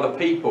responsible for other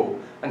people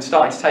and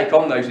starting to take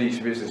on those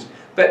leadership positions.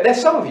 But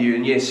there's some of you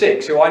in year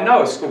 6 who I know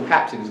are school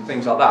captains and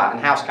things like that, and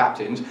house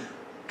captains.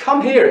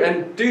 Come here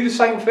and do the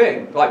same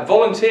thing, like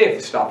volunteer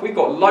for stuff. We've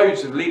got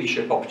loads of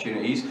leadership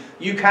opportunities.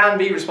 You can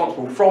be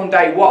responsible from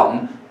day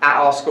one at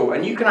our school,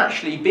 and you can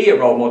actually be a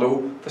role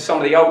model for some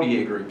of the older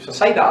year groups. I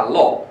say that a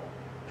lot,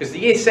 because the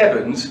year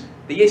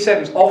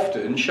 7s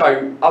often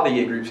show other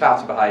year groups how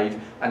to behave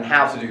and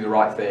how to do the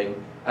right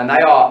thing, and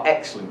they are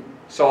excellent.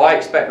 So I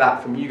expect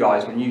that from you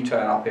guys when you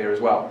turn up here as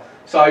well.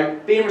 So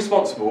being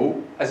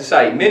responsible, as I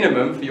say,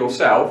 minimum for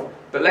yourself,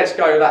 but let's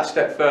go that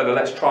step further.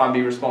 Let's try and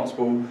be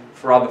responsible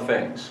for other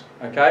things,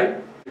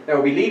 okay? There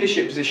will be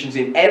leadership positions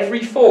in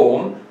every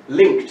form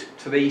linked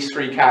to these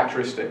 3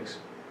 characteristics.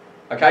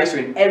 Okay, so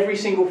in every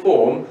single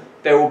form,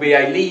 there will be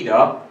a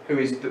leader who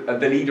is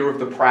the leader of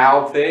the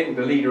proud thing,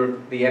 the leader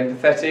of the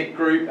empathetic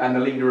group, and the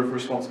leader of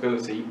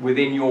responsibility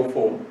within your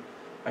form.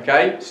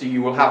 Okay, so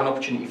you will have an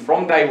opportunity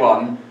from day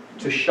one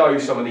to show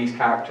some of these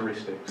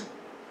characteristics.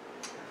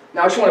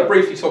 Now I just want to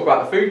briefly talk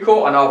about the food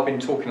court. I know I've been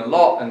talking a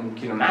lot, and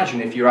you can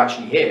imagine if you're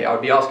actually here, I'd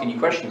be asking you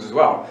questions as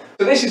well.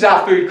 So this is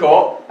our food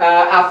court.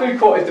 Our food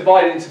court is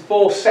divided into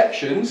 4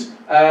 sections.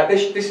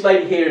 This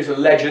lady here is a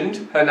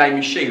legend. Her name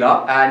is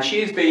Sheila, and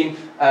she has been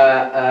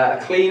a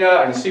cleaner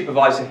and a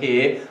supervisor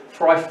here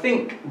for I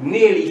think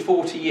nearly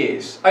 40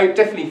 years. Oh,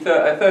 definitely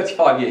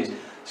 35 years.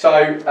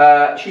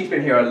 So she's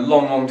been here a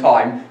long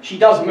time. She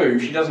does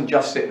move, she doesn't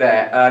just sit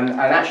there, and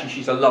actually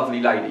she's a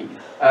lovely lady.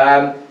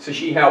 So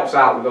she helps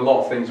out with a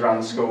lot of things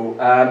around the school.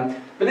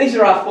 But these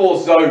are our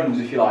 4 zones,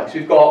 if you like. So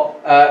we've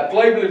got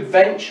Global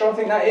Adventure, I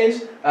think that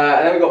is,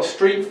 and then we've got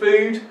Street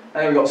Food, and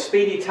then we've got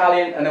Speedy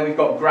Italian, and then we've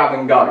got Grab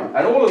and Go.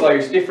 And all of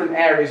those different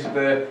areas of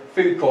the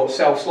food court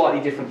sell slightly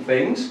different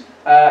things.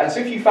 And so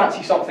if you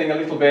fancy something a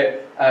little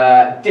bit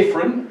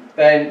different,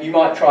 then you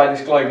might try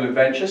this global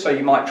adventure. So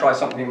you might try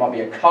something that might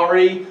be a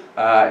curry,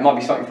 it might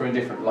be something from a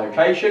different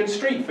location.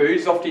 Street food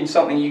is often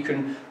something you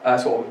can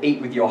sort of eat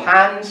with your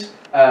hands.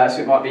 So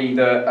it might be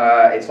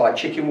that it's like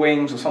chicken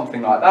wings or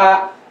something like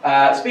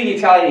that. Speedy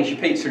Italian is your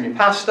pizza and your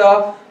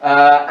pasta.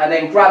 And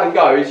then grab and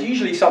go is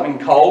usually something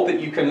cold that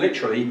you can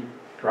literally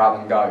grab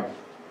and go.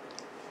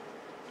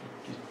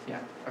 Yeah,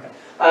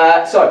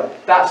 okay. So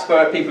that's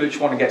for people who just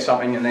want to get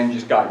something and then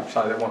just go.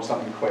 So they want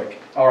something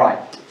quick. All right.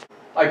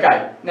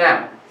 Okay,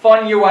 now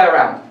finding your way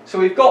around. So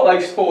we've got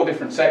those 4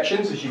 different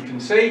sections, as you can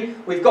see.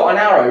 We've got an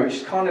arrow, which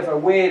is kind of a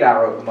weird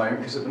arrow at the moment,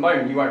 because at the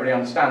moment you won't really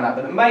understand that,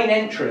 but the main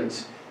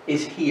entrance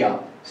is here.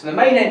 So the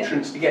main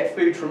entrance to get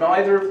food from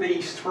either of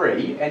these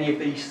 3, any of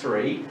these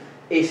 3,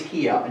 is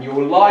here, and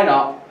you'll line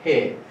up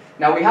here.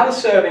 Now we have a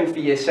serving for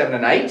years 7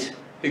 and 8,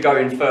 who go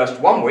in first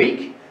 1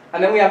 week,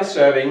 and then we have a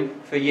serving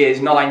for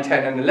years 9,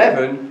 10 and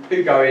 11,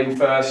 who go in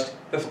first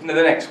the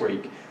next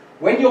week.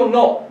 When you're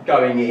not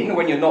going in,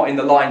 when you're not in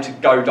the line to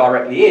go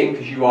directly in,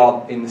 because you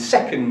are in the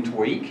 2nd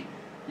week,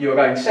 you are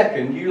going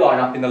second, you line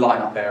up in the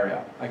line-up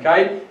area,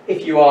 okay?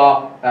 If you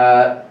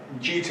are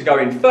due to go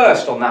in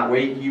first on that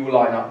week, you will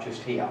line up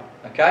just here,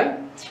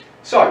 okay?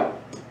 So,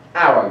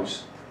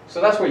 arrows. So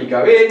that's where you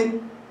go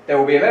in. There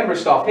will be a member of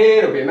staff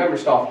here, there will be a member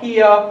of staff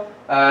here,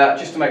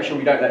 just to make sure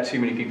we don't let too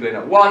many people in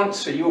at once.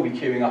 So you'll be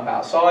queuing up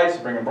outside, so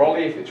bring a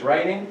brolly if it's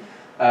raining,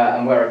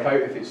 and wear a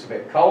coat if it's a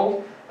bit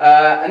cold.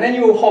 And then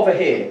you will hover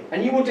here,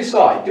 and you will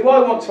decide, do I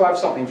want to have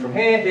something from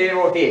here, here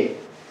or here?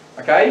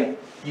 Okay?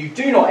 You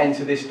do not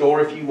enter this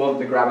door if you want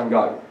the grab and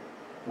go.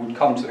 Would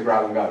come to the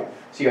grab and go.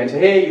 So you enter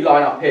here, you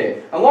line up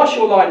here. And whilst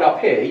you're lined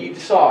up here, you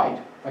decide.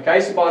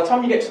 Okay, so by the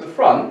time you get to the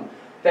front,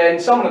 then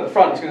someone at the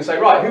front is going to say,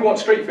 right, who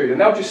wants street food? And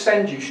they'll just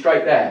send you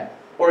straight there.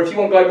 Or if you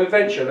want global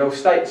adventure, they'll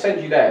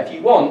send you there. If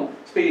you want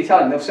Speedy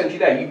Italian, they'll send you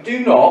there. You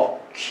do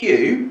not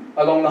queue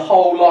along the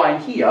whole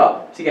line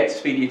here to get to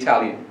Speedy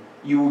Italian.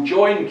 You will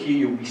join the queue,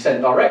 you'll be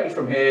sent directly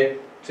from here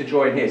to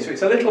join here. So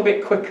it's a little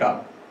bit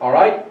quicker, all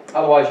right?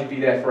 Otherwise you'd be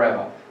there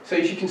forever. So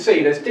as you can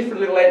see, there's different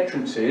little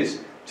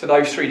entrances to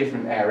those 3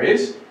 different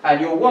areas, and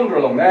you'll wander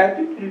along there,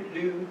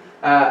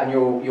 and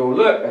you'll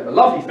look at the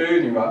lovely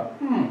food, and you'll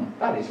go,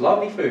 that is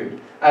lovely food.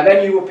 And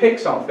then you will pick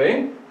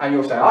something, and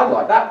you'll say, I'd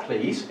like that,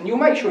 please. And you'll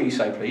make sure you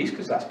say please,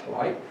 because that's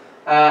polite.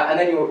 And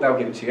then they'll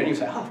give it to you, and you'll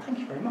say, oh, thank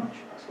you very much,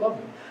 that's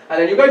lovely.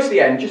 And then you'll go to the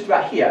end, just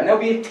about here, and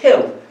there'll be a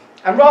till.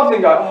 And rather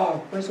than go,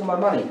 oh, where's all my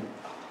money?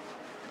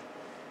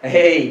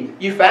 Hey,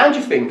 you found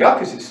your finger,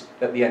 because it's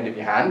at the end of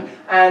your hand,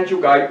 and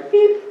you'll go,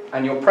 beep,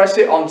 and you'll press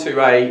it onto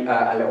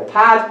a little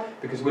pad,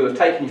 because we'll have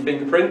taken your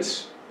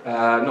fingerprints,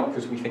 not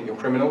because we think you're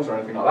criminals or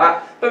anything like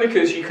that, but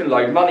because you can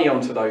load money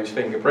onto those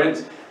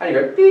fingerprints, and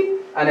you go, beep,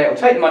 and it'll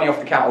take the money off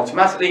the counter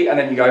automatically, and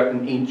then you go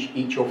and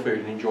eat your food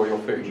and enjoy your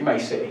food. You may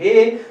sit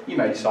here, you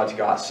may decide to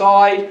go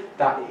outside,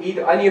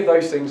 any of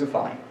those things are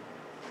fine.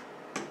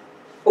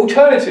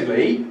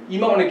 Alternatively, you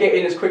might want to get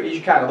in as quickly as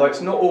you can, although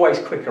it's not always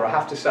quicker, I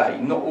have to say,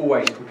 not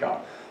always quicker.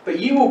 But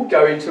you will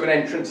go into an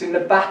entrance in the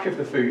back of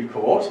the food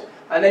court,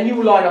 and then you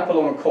will line up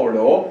along a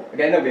corridor.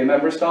 Again, there'll be a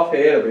member of staff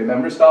here, there'll be a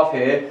member of staff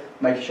here,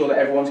 making sure that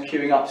everyone's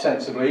queuing up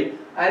sensibly,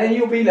 and then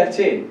you'll be let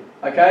in,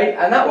 okay?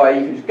 And that way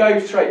you can just go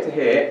straight to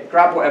here,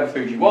 grab whatever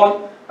food you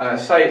want,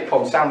 say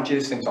cold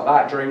sandwiches, things like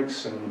that,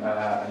 drinks, and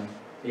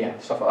yeah,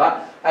 stuff like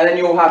that. And then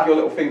you'll have your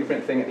little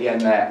fingerprint thing at the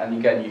end there, and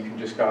again, you can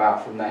just go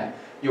out from there.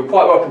 You're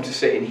quite welcome to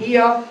sit in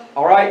here,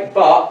 all right,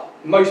 but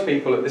most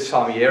people at this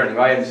time of year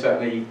anyway, and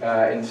certainly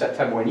in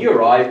September when you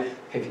arrive,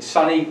 if it's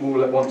sunny,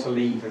 will want to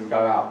leave and go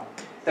out.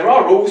 There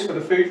are rules for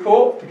the food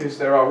court, because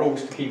there are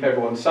rules to keep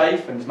everyone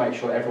safe and to make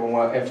sure that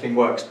everything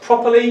works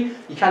properly.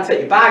 You can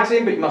take your bags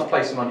in, but you must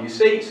place them under your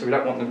seats, so we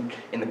don't want them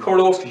in the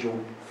corridors, because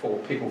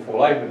people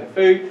fall over with their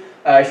food.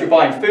 If you're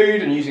buying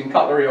food and using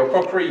cutlery or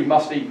crockery, you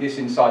must eat this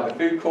inside the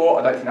food court.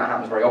 I don't think that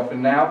happens very often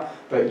now,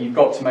 but you've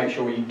got to make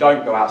sure you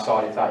don't go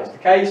outside if that is the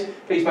case.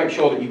 Please make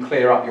sure that you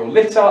clear up your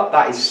litter.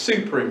 That is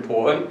super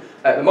important.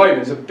 At the moment,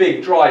 there's a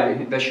big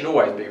drive. There should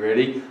always be,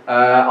 really.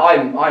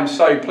 I'm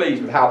so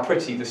pleased with how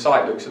pretty the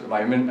site looks at the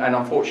moment, and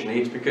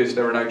unfortunately, it's because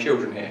there are no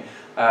children here.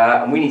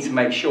 And we need to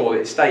make sure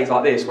that it stays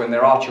like this when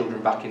there are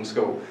children back in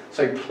school.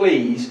 So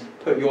please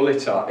put your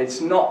litter. It's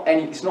not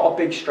a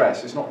big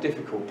stress. It's not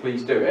difficult.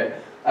 Please do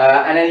it.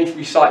 And any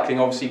recycling,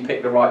 obviously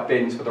pick the right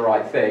bins for the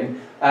right thing.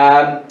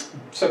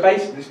 So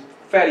basically,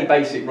 fairly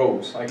basic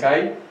rules,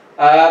 okay?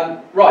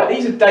 Right,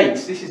 these are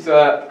dates. This is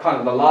kind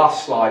of the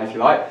last slide, if you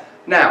like.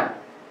 Now,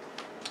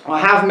 I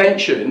have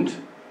mentioned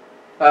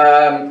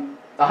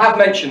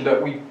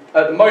that we,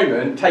 at the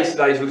moment, Taster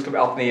Days are a little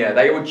bit up in the air.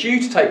 They were due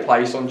to take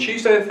place on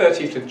Tuesday the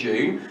 30th of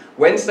June,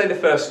 Wednesday the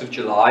 1st of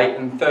July,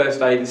 and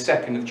Thursday the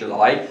 2nd of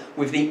July,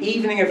 with the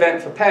evening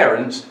event for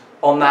parents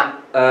on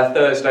that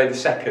Thursday the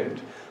 2nd.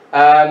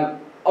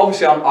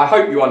 Obviously, I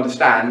hope you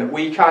understand that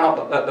we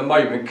cannot at the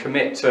moment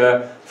commit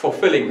to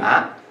fulfilling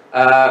that.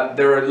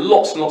 There are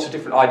lots and lots of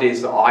different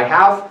ideas that I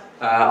have.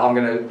 I'm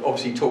going to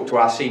obviously talk to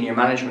our senior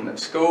management at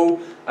school,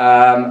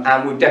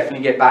 and we'll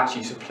definitely get back to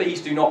you. So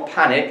please do not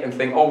panic and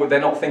think, oh, well, they're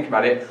not thinking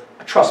about it.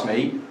 Trust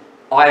me,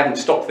 I haven't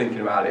stopped thinking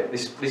about it.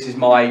 This is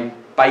my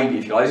baby,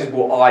 if you like. This is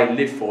what I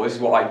live for, this is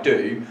what I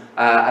do,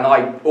 and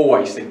I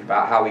always think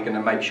about how we're going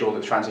to make sure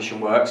that transition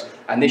works,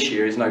 and this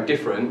year is no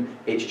different.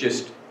 It's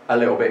just a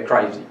little bit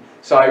crazy.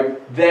 So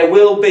there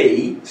will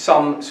be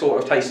some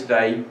sort of taster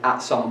day at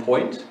some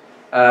point.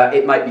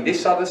 It might be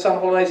this side of the summer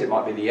holidays, it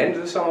might be the end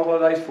of the summer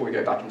holidays before we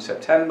go back in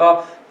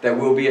September. There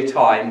will be a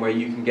time where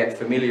you can get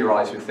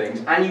familiarised with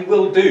things, and you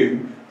will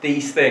do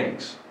these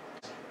things.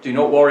 Do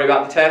not worry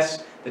about the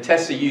tests. The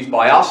tests are used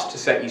by us to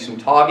set you some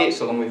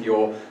targets along with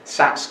your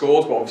SAT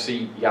scores, but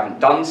obviously you haven't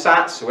done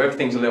SATs, so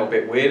everything's a little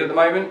bit weird at the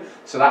moment.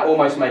 So that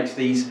almost makes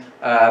these,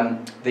 I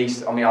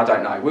mean, I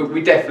don't know.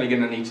 We're definitely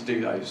going to need to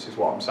do those, is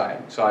what I'm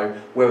saying. So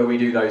whether we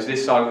do those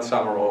this side of the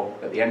summer or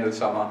at the end of the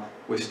summer,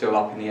 we're still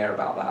up in the air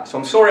about that. So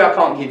I'm sorry I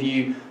can't give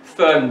you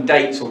firm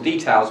dates or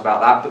details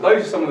about that, but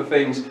those are some of the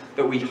things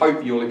that we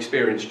hope you'll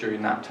experience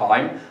during that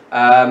time.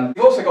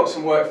 We've also got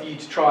some work for you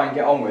to try and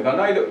get on with. I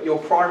know that your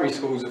primary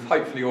schools have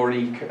hopefully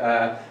already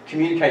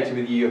communicated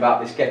with you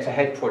about this Get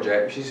Ahead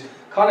project, which is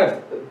kind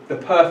of the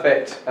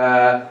perfect,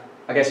 I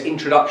guess,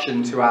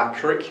 introduction to our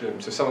curriculum,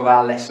 to some of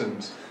our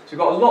lessons. So we've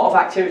got a lot of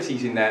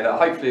activities in there that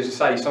hopefully,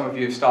 as I say, some of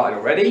you have started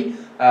already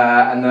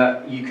and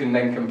that you can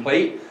then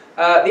complete.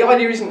 The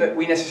idea isn't that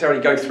we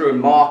necessarily go through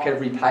and mark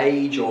every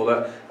page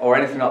or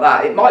anything like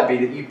that. It might be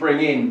that you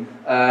bring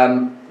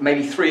in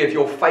maybe 3 of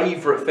your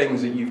favourite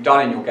things that you've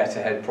done in your Get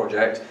Ahead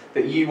project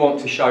that you want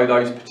to show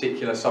those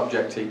particular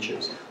subject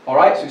teachers. All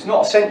right, so it's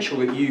not essential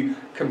that you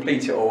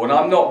complete it all, and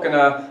I'm not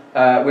gonna,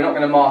 we're not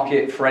going to mark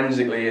it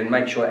forensically and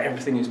make sure that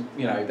everything is,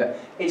 you know, that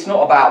it's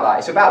not about that.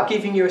 It's about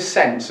giving you a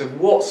sense of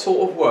what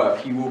sort of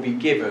work you will be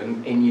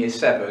given in Year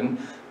 7.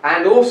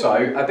 And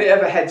also a bit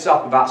of a heads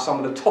up about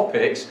some of the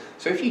topics.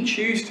 So if you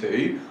choose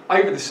to,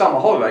 over the summer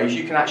holidays,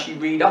 you can actually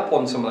read up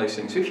on some of those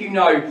things. So if you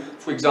know,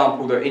 for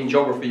example, that in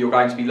geography you're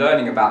going to be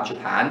learning about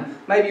Japan,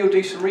 maybe you'll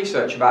do some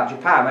research about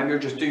Japan, maybe you'll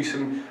just do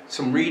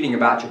some reading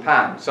about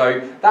Japan. So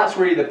that's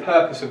really the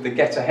purpose of the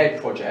Get Ahead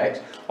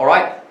project. All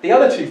right. The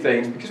other 2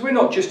 things, because we're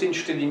not just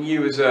interested in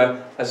you as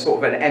sort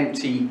of an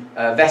empty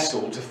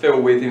vessel to fill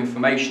with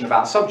information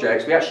about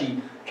subjects, we actually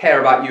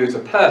care about you as a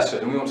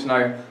person. We want to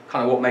know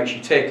kind of what makes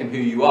you tick and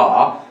who you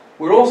are.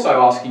 We're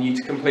also asking you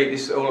to complete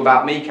this All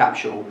About Me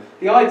capsule.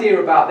 The idea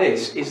about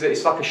this is that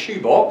it's like a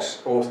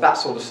shoebox, or that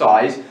sort of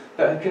size,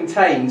 that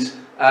contains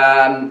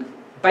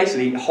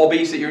basically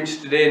hobbies that you're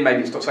interested in.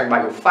 Maybe it's got something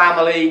about your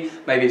family,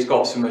 maybe it's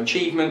got some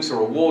achievements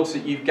or awards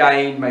that you've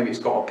gained, maybe it's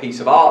got a piece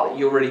of art that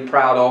you're really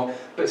proud of,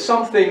 but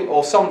something,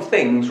 or some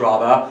things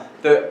rather,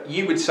 that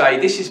you would say,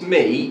 this is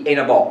me in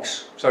a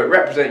box. So it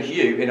represents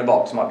you in a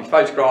box. It might be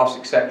photographs,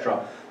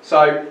 etc.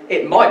 So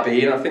it might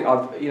be, and I think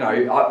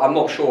I'm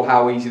not sure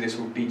how easy this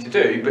would be to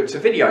do, but to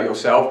video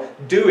yourself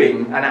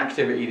doing an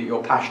activity that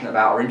you're passionate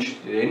about or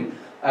interested in,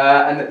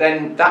 and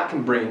then that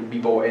can be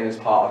brought in as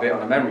part of it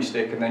on a memory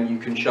stick, and then you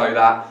can show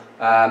that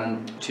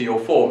to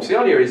your form. So the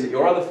idea is that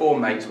your other form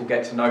mates will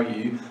get to know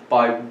you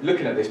by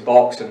looking at this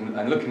box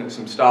and looking at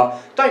some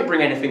stuff. Don't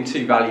bring anything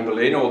too valuable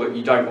in, or that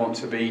you don't want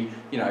to be,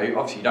 you know,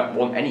 obviously you don't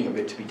want any of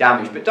it to be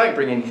damaged, but don't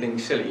bring anything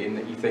silly in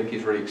that you think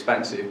is really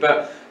expensive,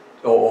 but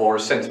or a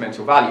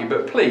sentimental value.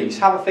 But please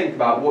have a think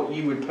about what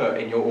you would put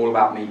in your All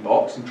About Me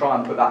box and try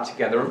and put that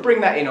together and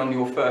bring that in on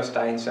your first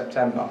day in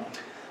September.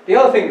 The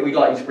other thing that we'd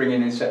like you to bring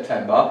in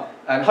September,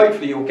 and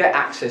hopefully you'll get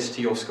access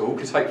to your school,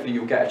 because hopefully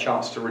you'll get a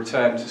chance to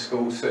return to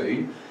school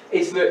soon,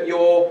 is that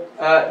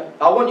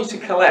I want you to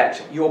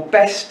collect your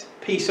best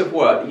piece of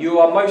work that you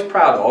are most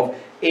proud of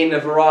in a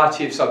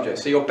variety of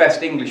subjects. So your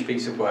best English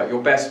piece of work,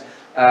 your best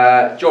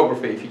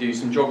geography, if you do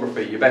some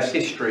geography, your best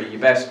history,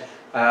 your best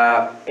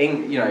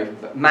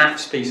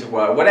maths piece of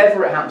work,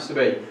 whatever it happens to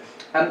be,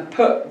 and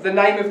put the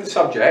name of the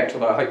subject,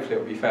 although hopefully it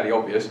will be fairly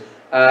obvious,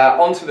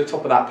 onto the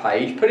top of that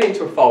page, put it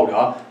into a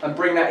folder and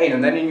bring that in,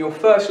 and then in your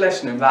first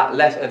lesson of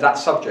that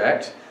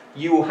subject,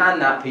 you will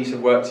hand that piece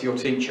of work to your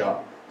teacher,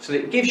 so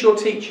that it gives your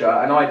teacher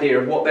an idea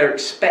of what they're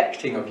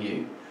expecting of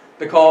you.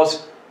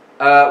 Because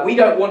we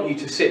don't want you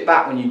to sit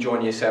back when you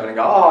join Year 7 and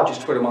go, oh, I'll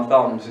just twiddle my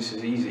thumbs, this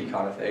is easy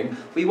kind of thing.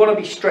 We want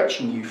to be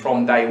stretching you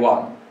from day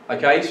one.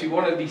 Okay, so we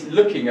want to be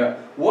looking at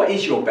what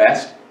is your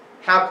best,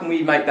 how can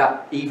we make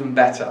that even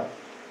better.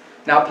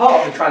 Now,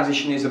 part of the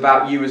transition is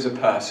about you as a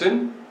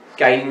person,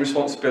 gaining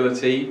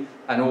responsibility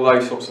and all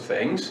those sorts of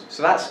things.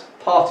 So that's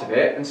part of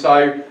it, and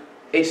so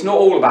it's not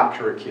all about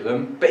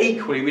curriculum, but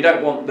equally we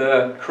don't want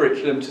the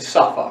curriculum to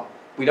suffer.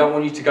 We don't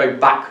want you to go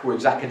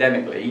backwards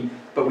academically,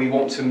 but we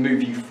want to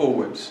move you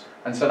forwards.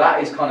 And so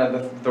that is kind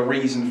of the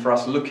reason for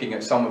us looking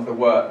at some of the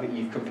work that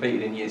you've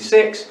completed in Year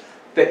 6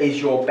 that is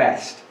your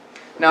best.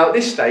 Now at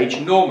this stage,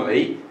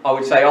 normally, I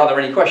would say, are there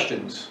any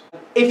questions?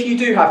 If you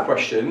do have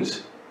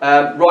questions,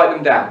 write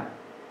them down.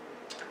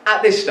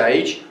 At this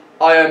stage,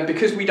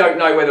 because we don't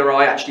know whether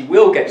I actually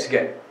will get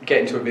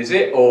into a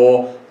visit,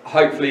 or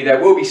hopefully there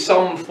will be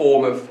some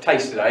form of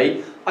taster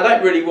day, I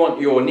don't really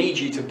want you or need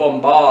you to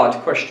bombard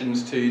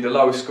questions to the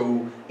lower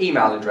school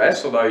email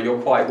address, although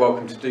you're quite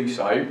welcome to do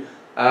so.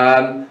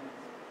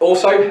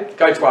 Also,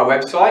 go to our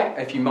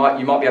website. You might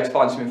be able to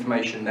find some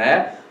information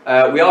there.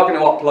 We are going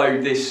to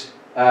upload this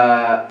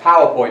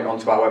PowerPoint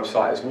onto our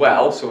website as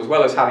well. So as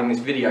well as having this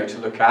video to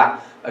look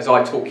at as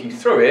I talk you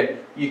through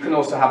it, you can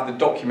also have the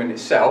document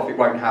itself. It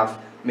won't have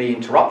me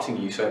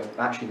interrupting you, so it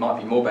actually might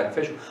be more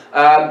beneficial.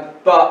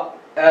 But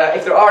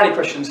if there are any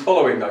questions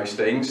following those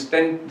things,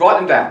 then write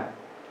them down.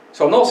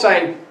 So I'm not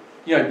saying,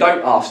 you know,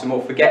 don't ask them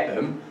or forget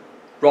them.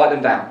 Write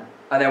them down.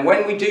 And then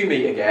when we do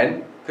meet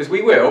again, because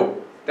we will,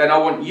 then I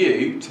want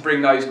you to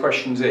bring those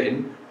questions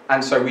in,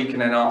 and so we can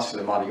then answer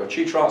them. Either your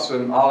tutor answer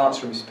them, I'll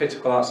answer them, Mr.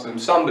 Pittock will answer them,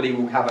 somebody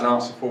will have an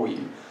answer for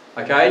you.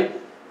 Okay?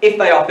 If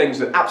they are things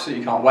that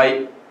absolutely can't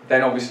wait,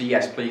 then obviously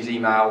yes, please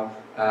email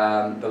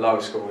the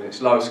lower school. It's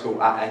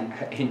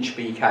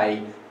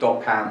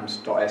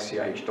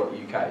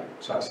lowerschool@hinchbk.cams.sch.uk.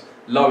 So that's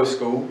lower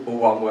school, all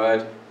one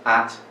word,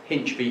 at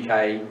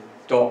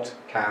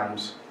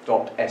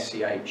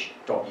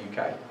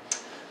hinchbk.cams.sch.uk.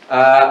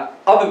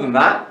 Other than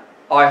that,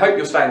 I hope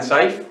you're staying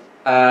safe,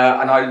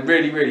 and I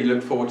really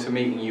look forward to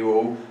meeting you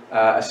all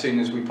as soon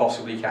as we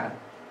possibly can.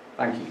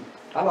 Thank you.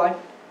 Bye bye.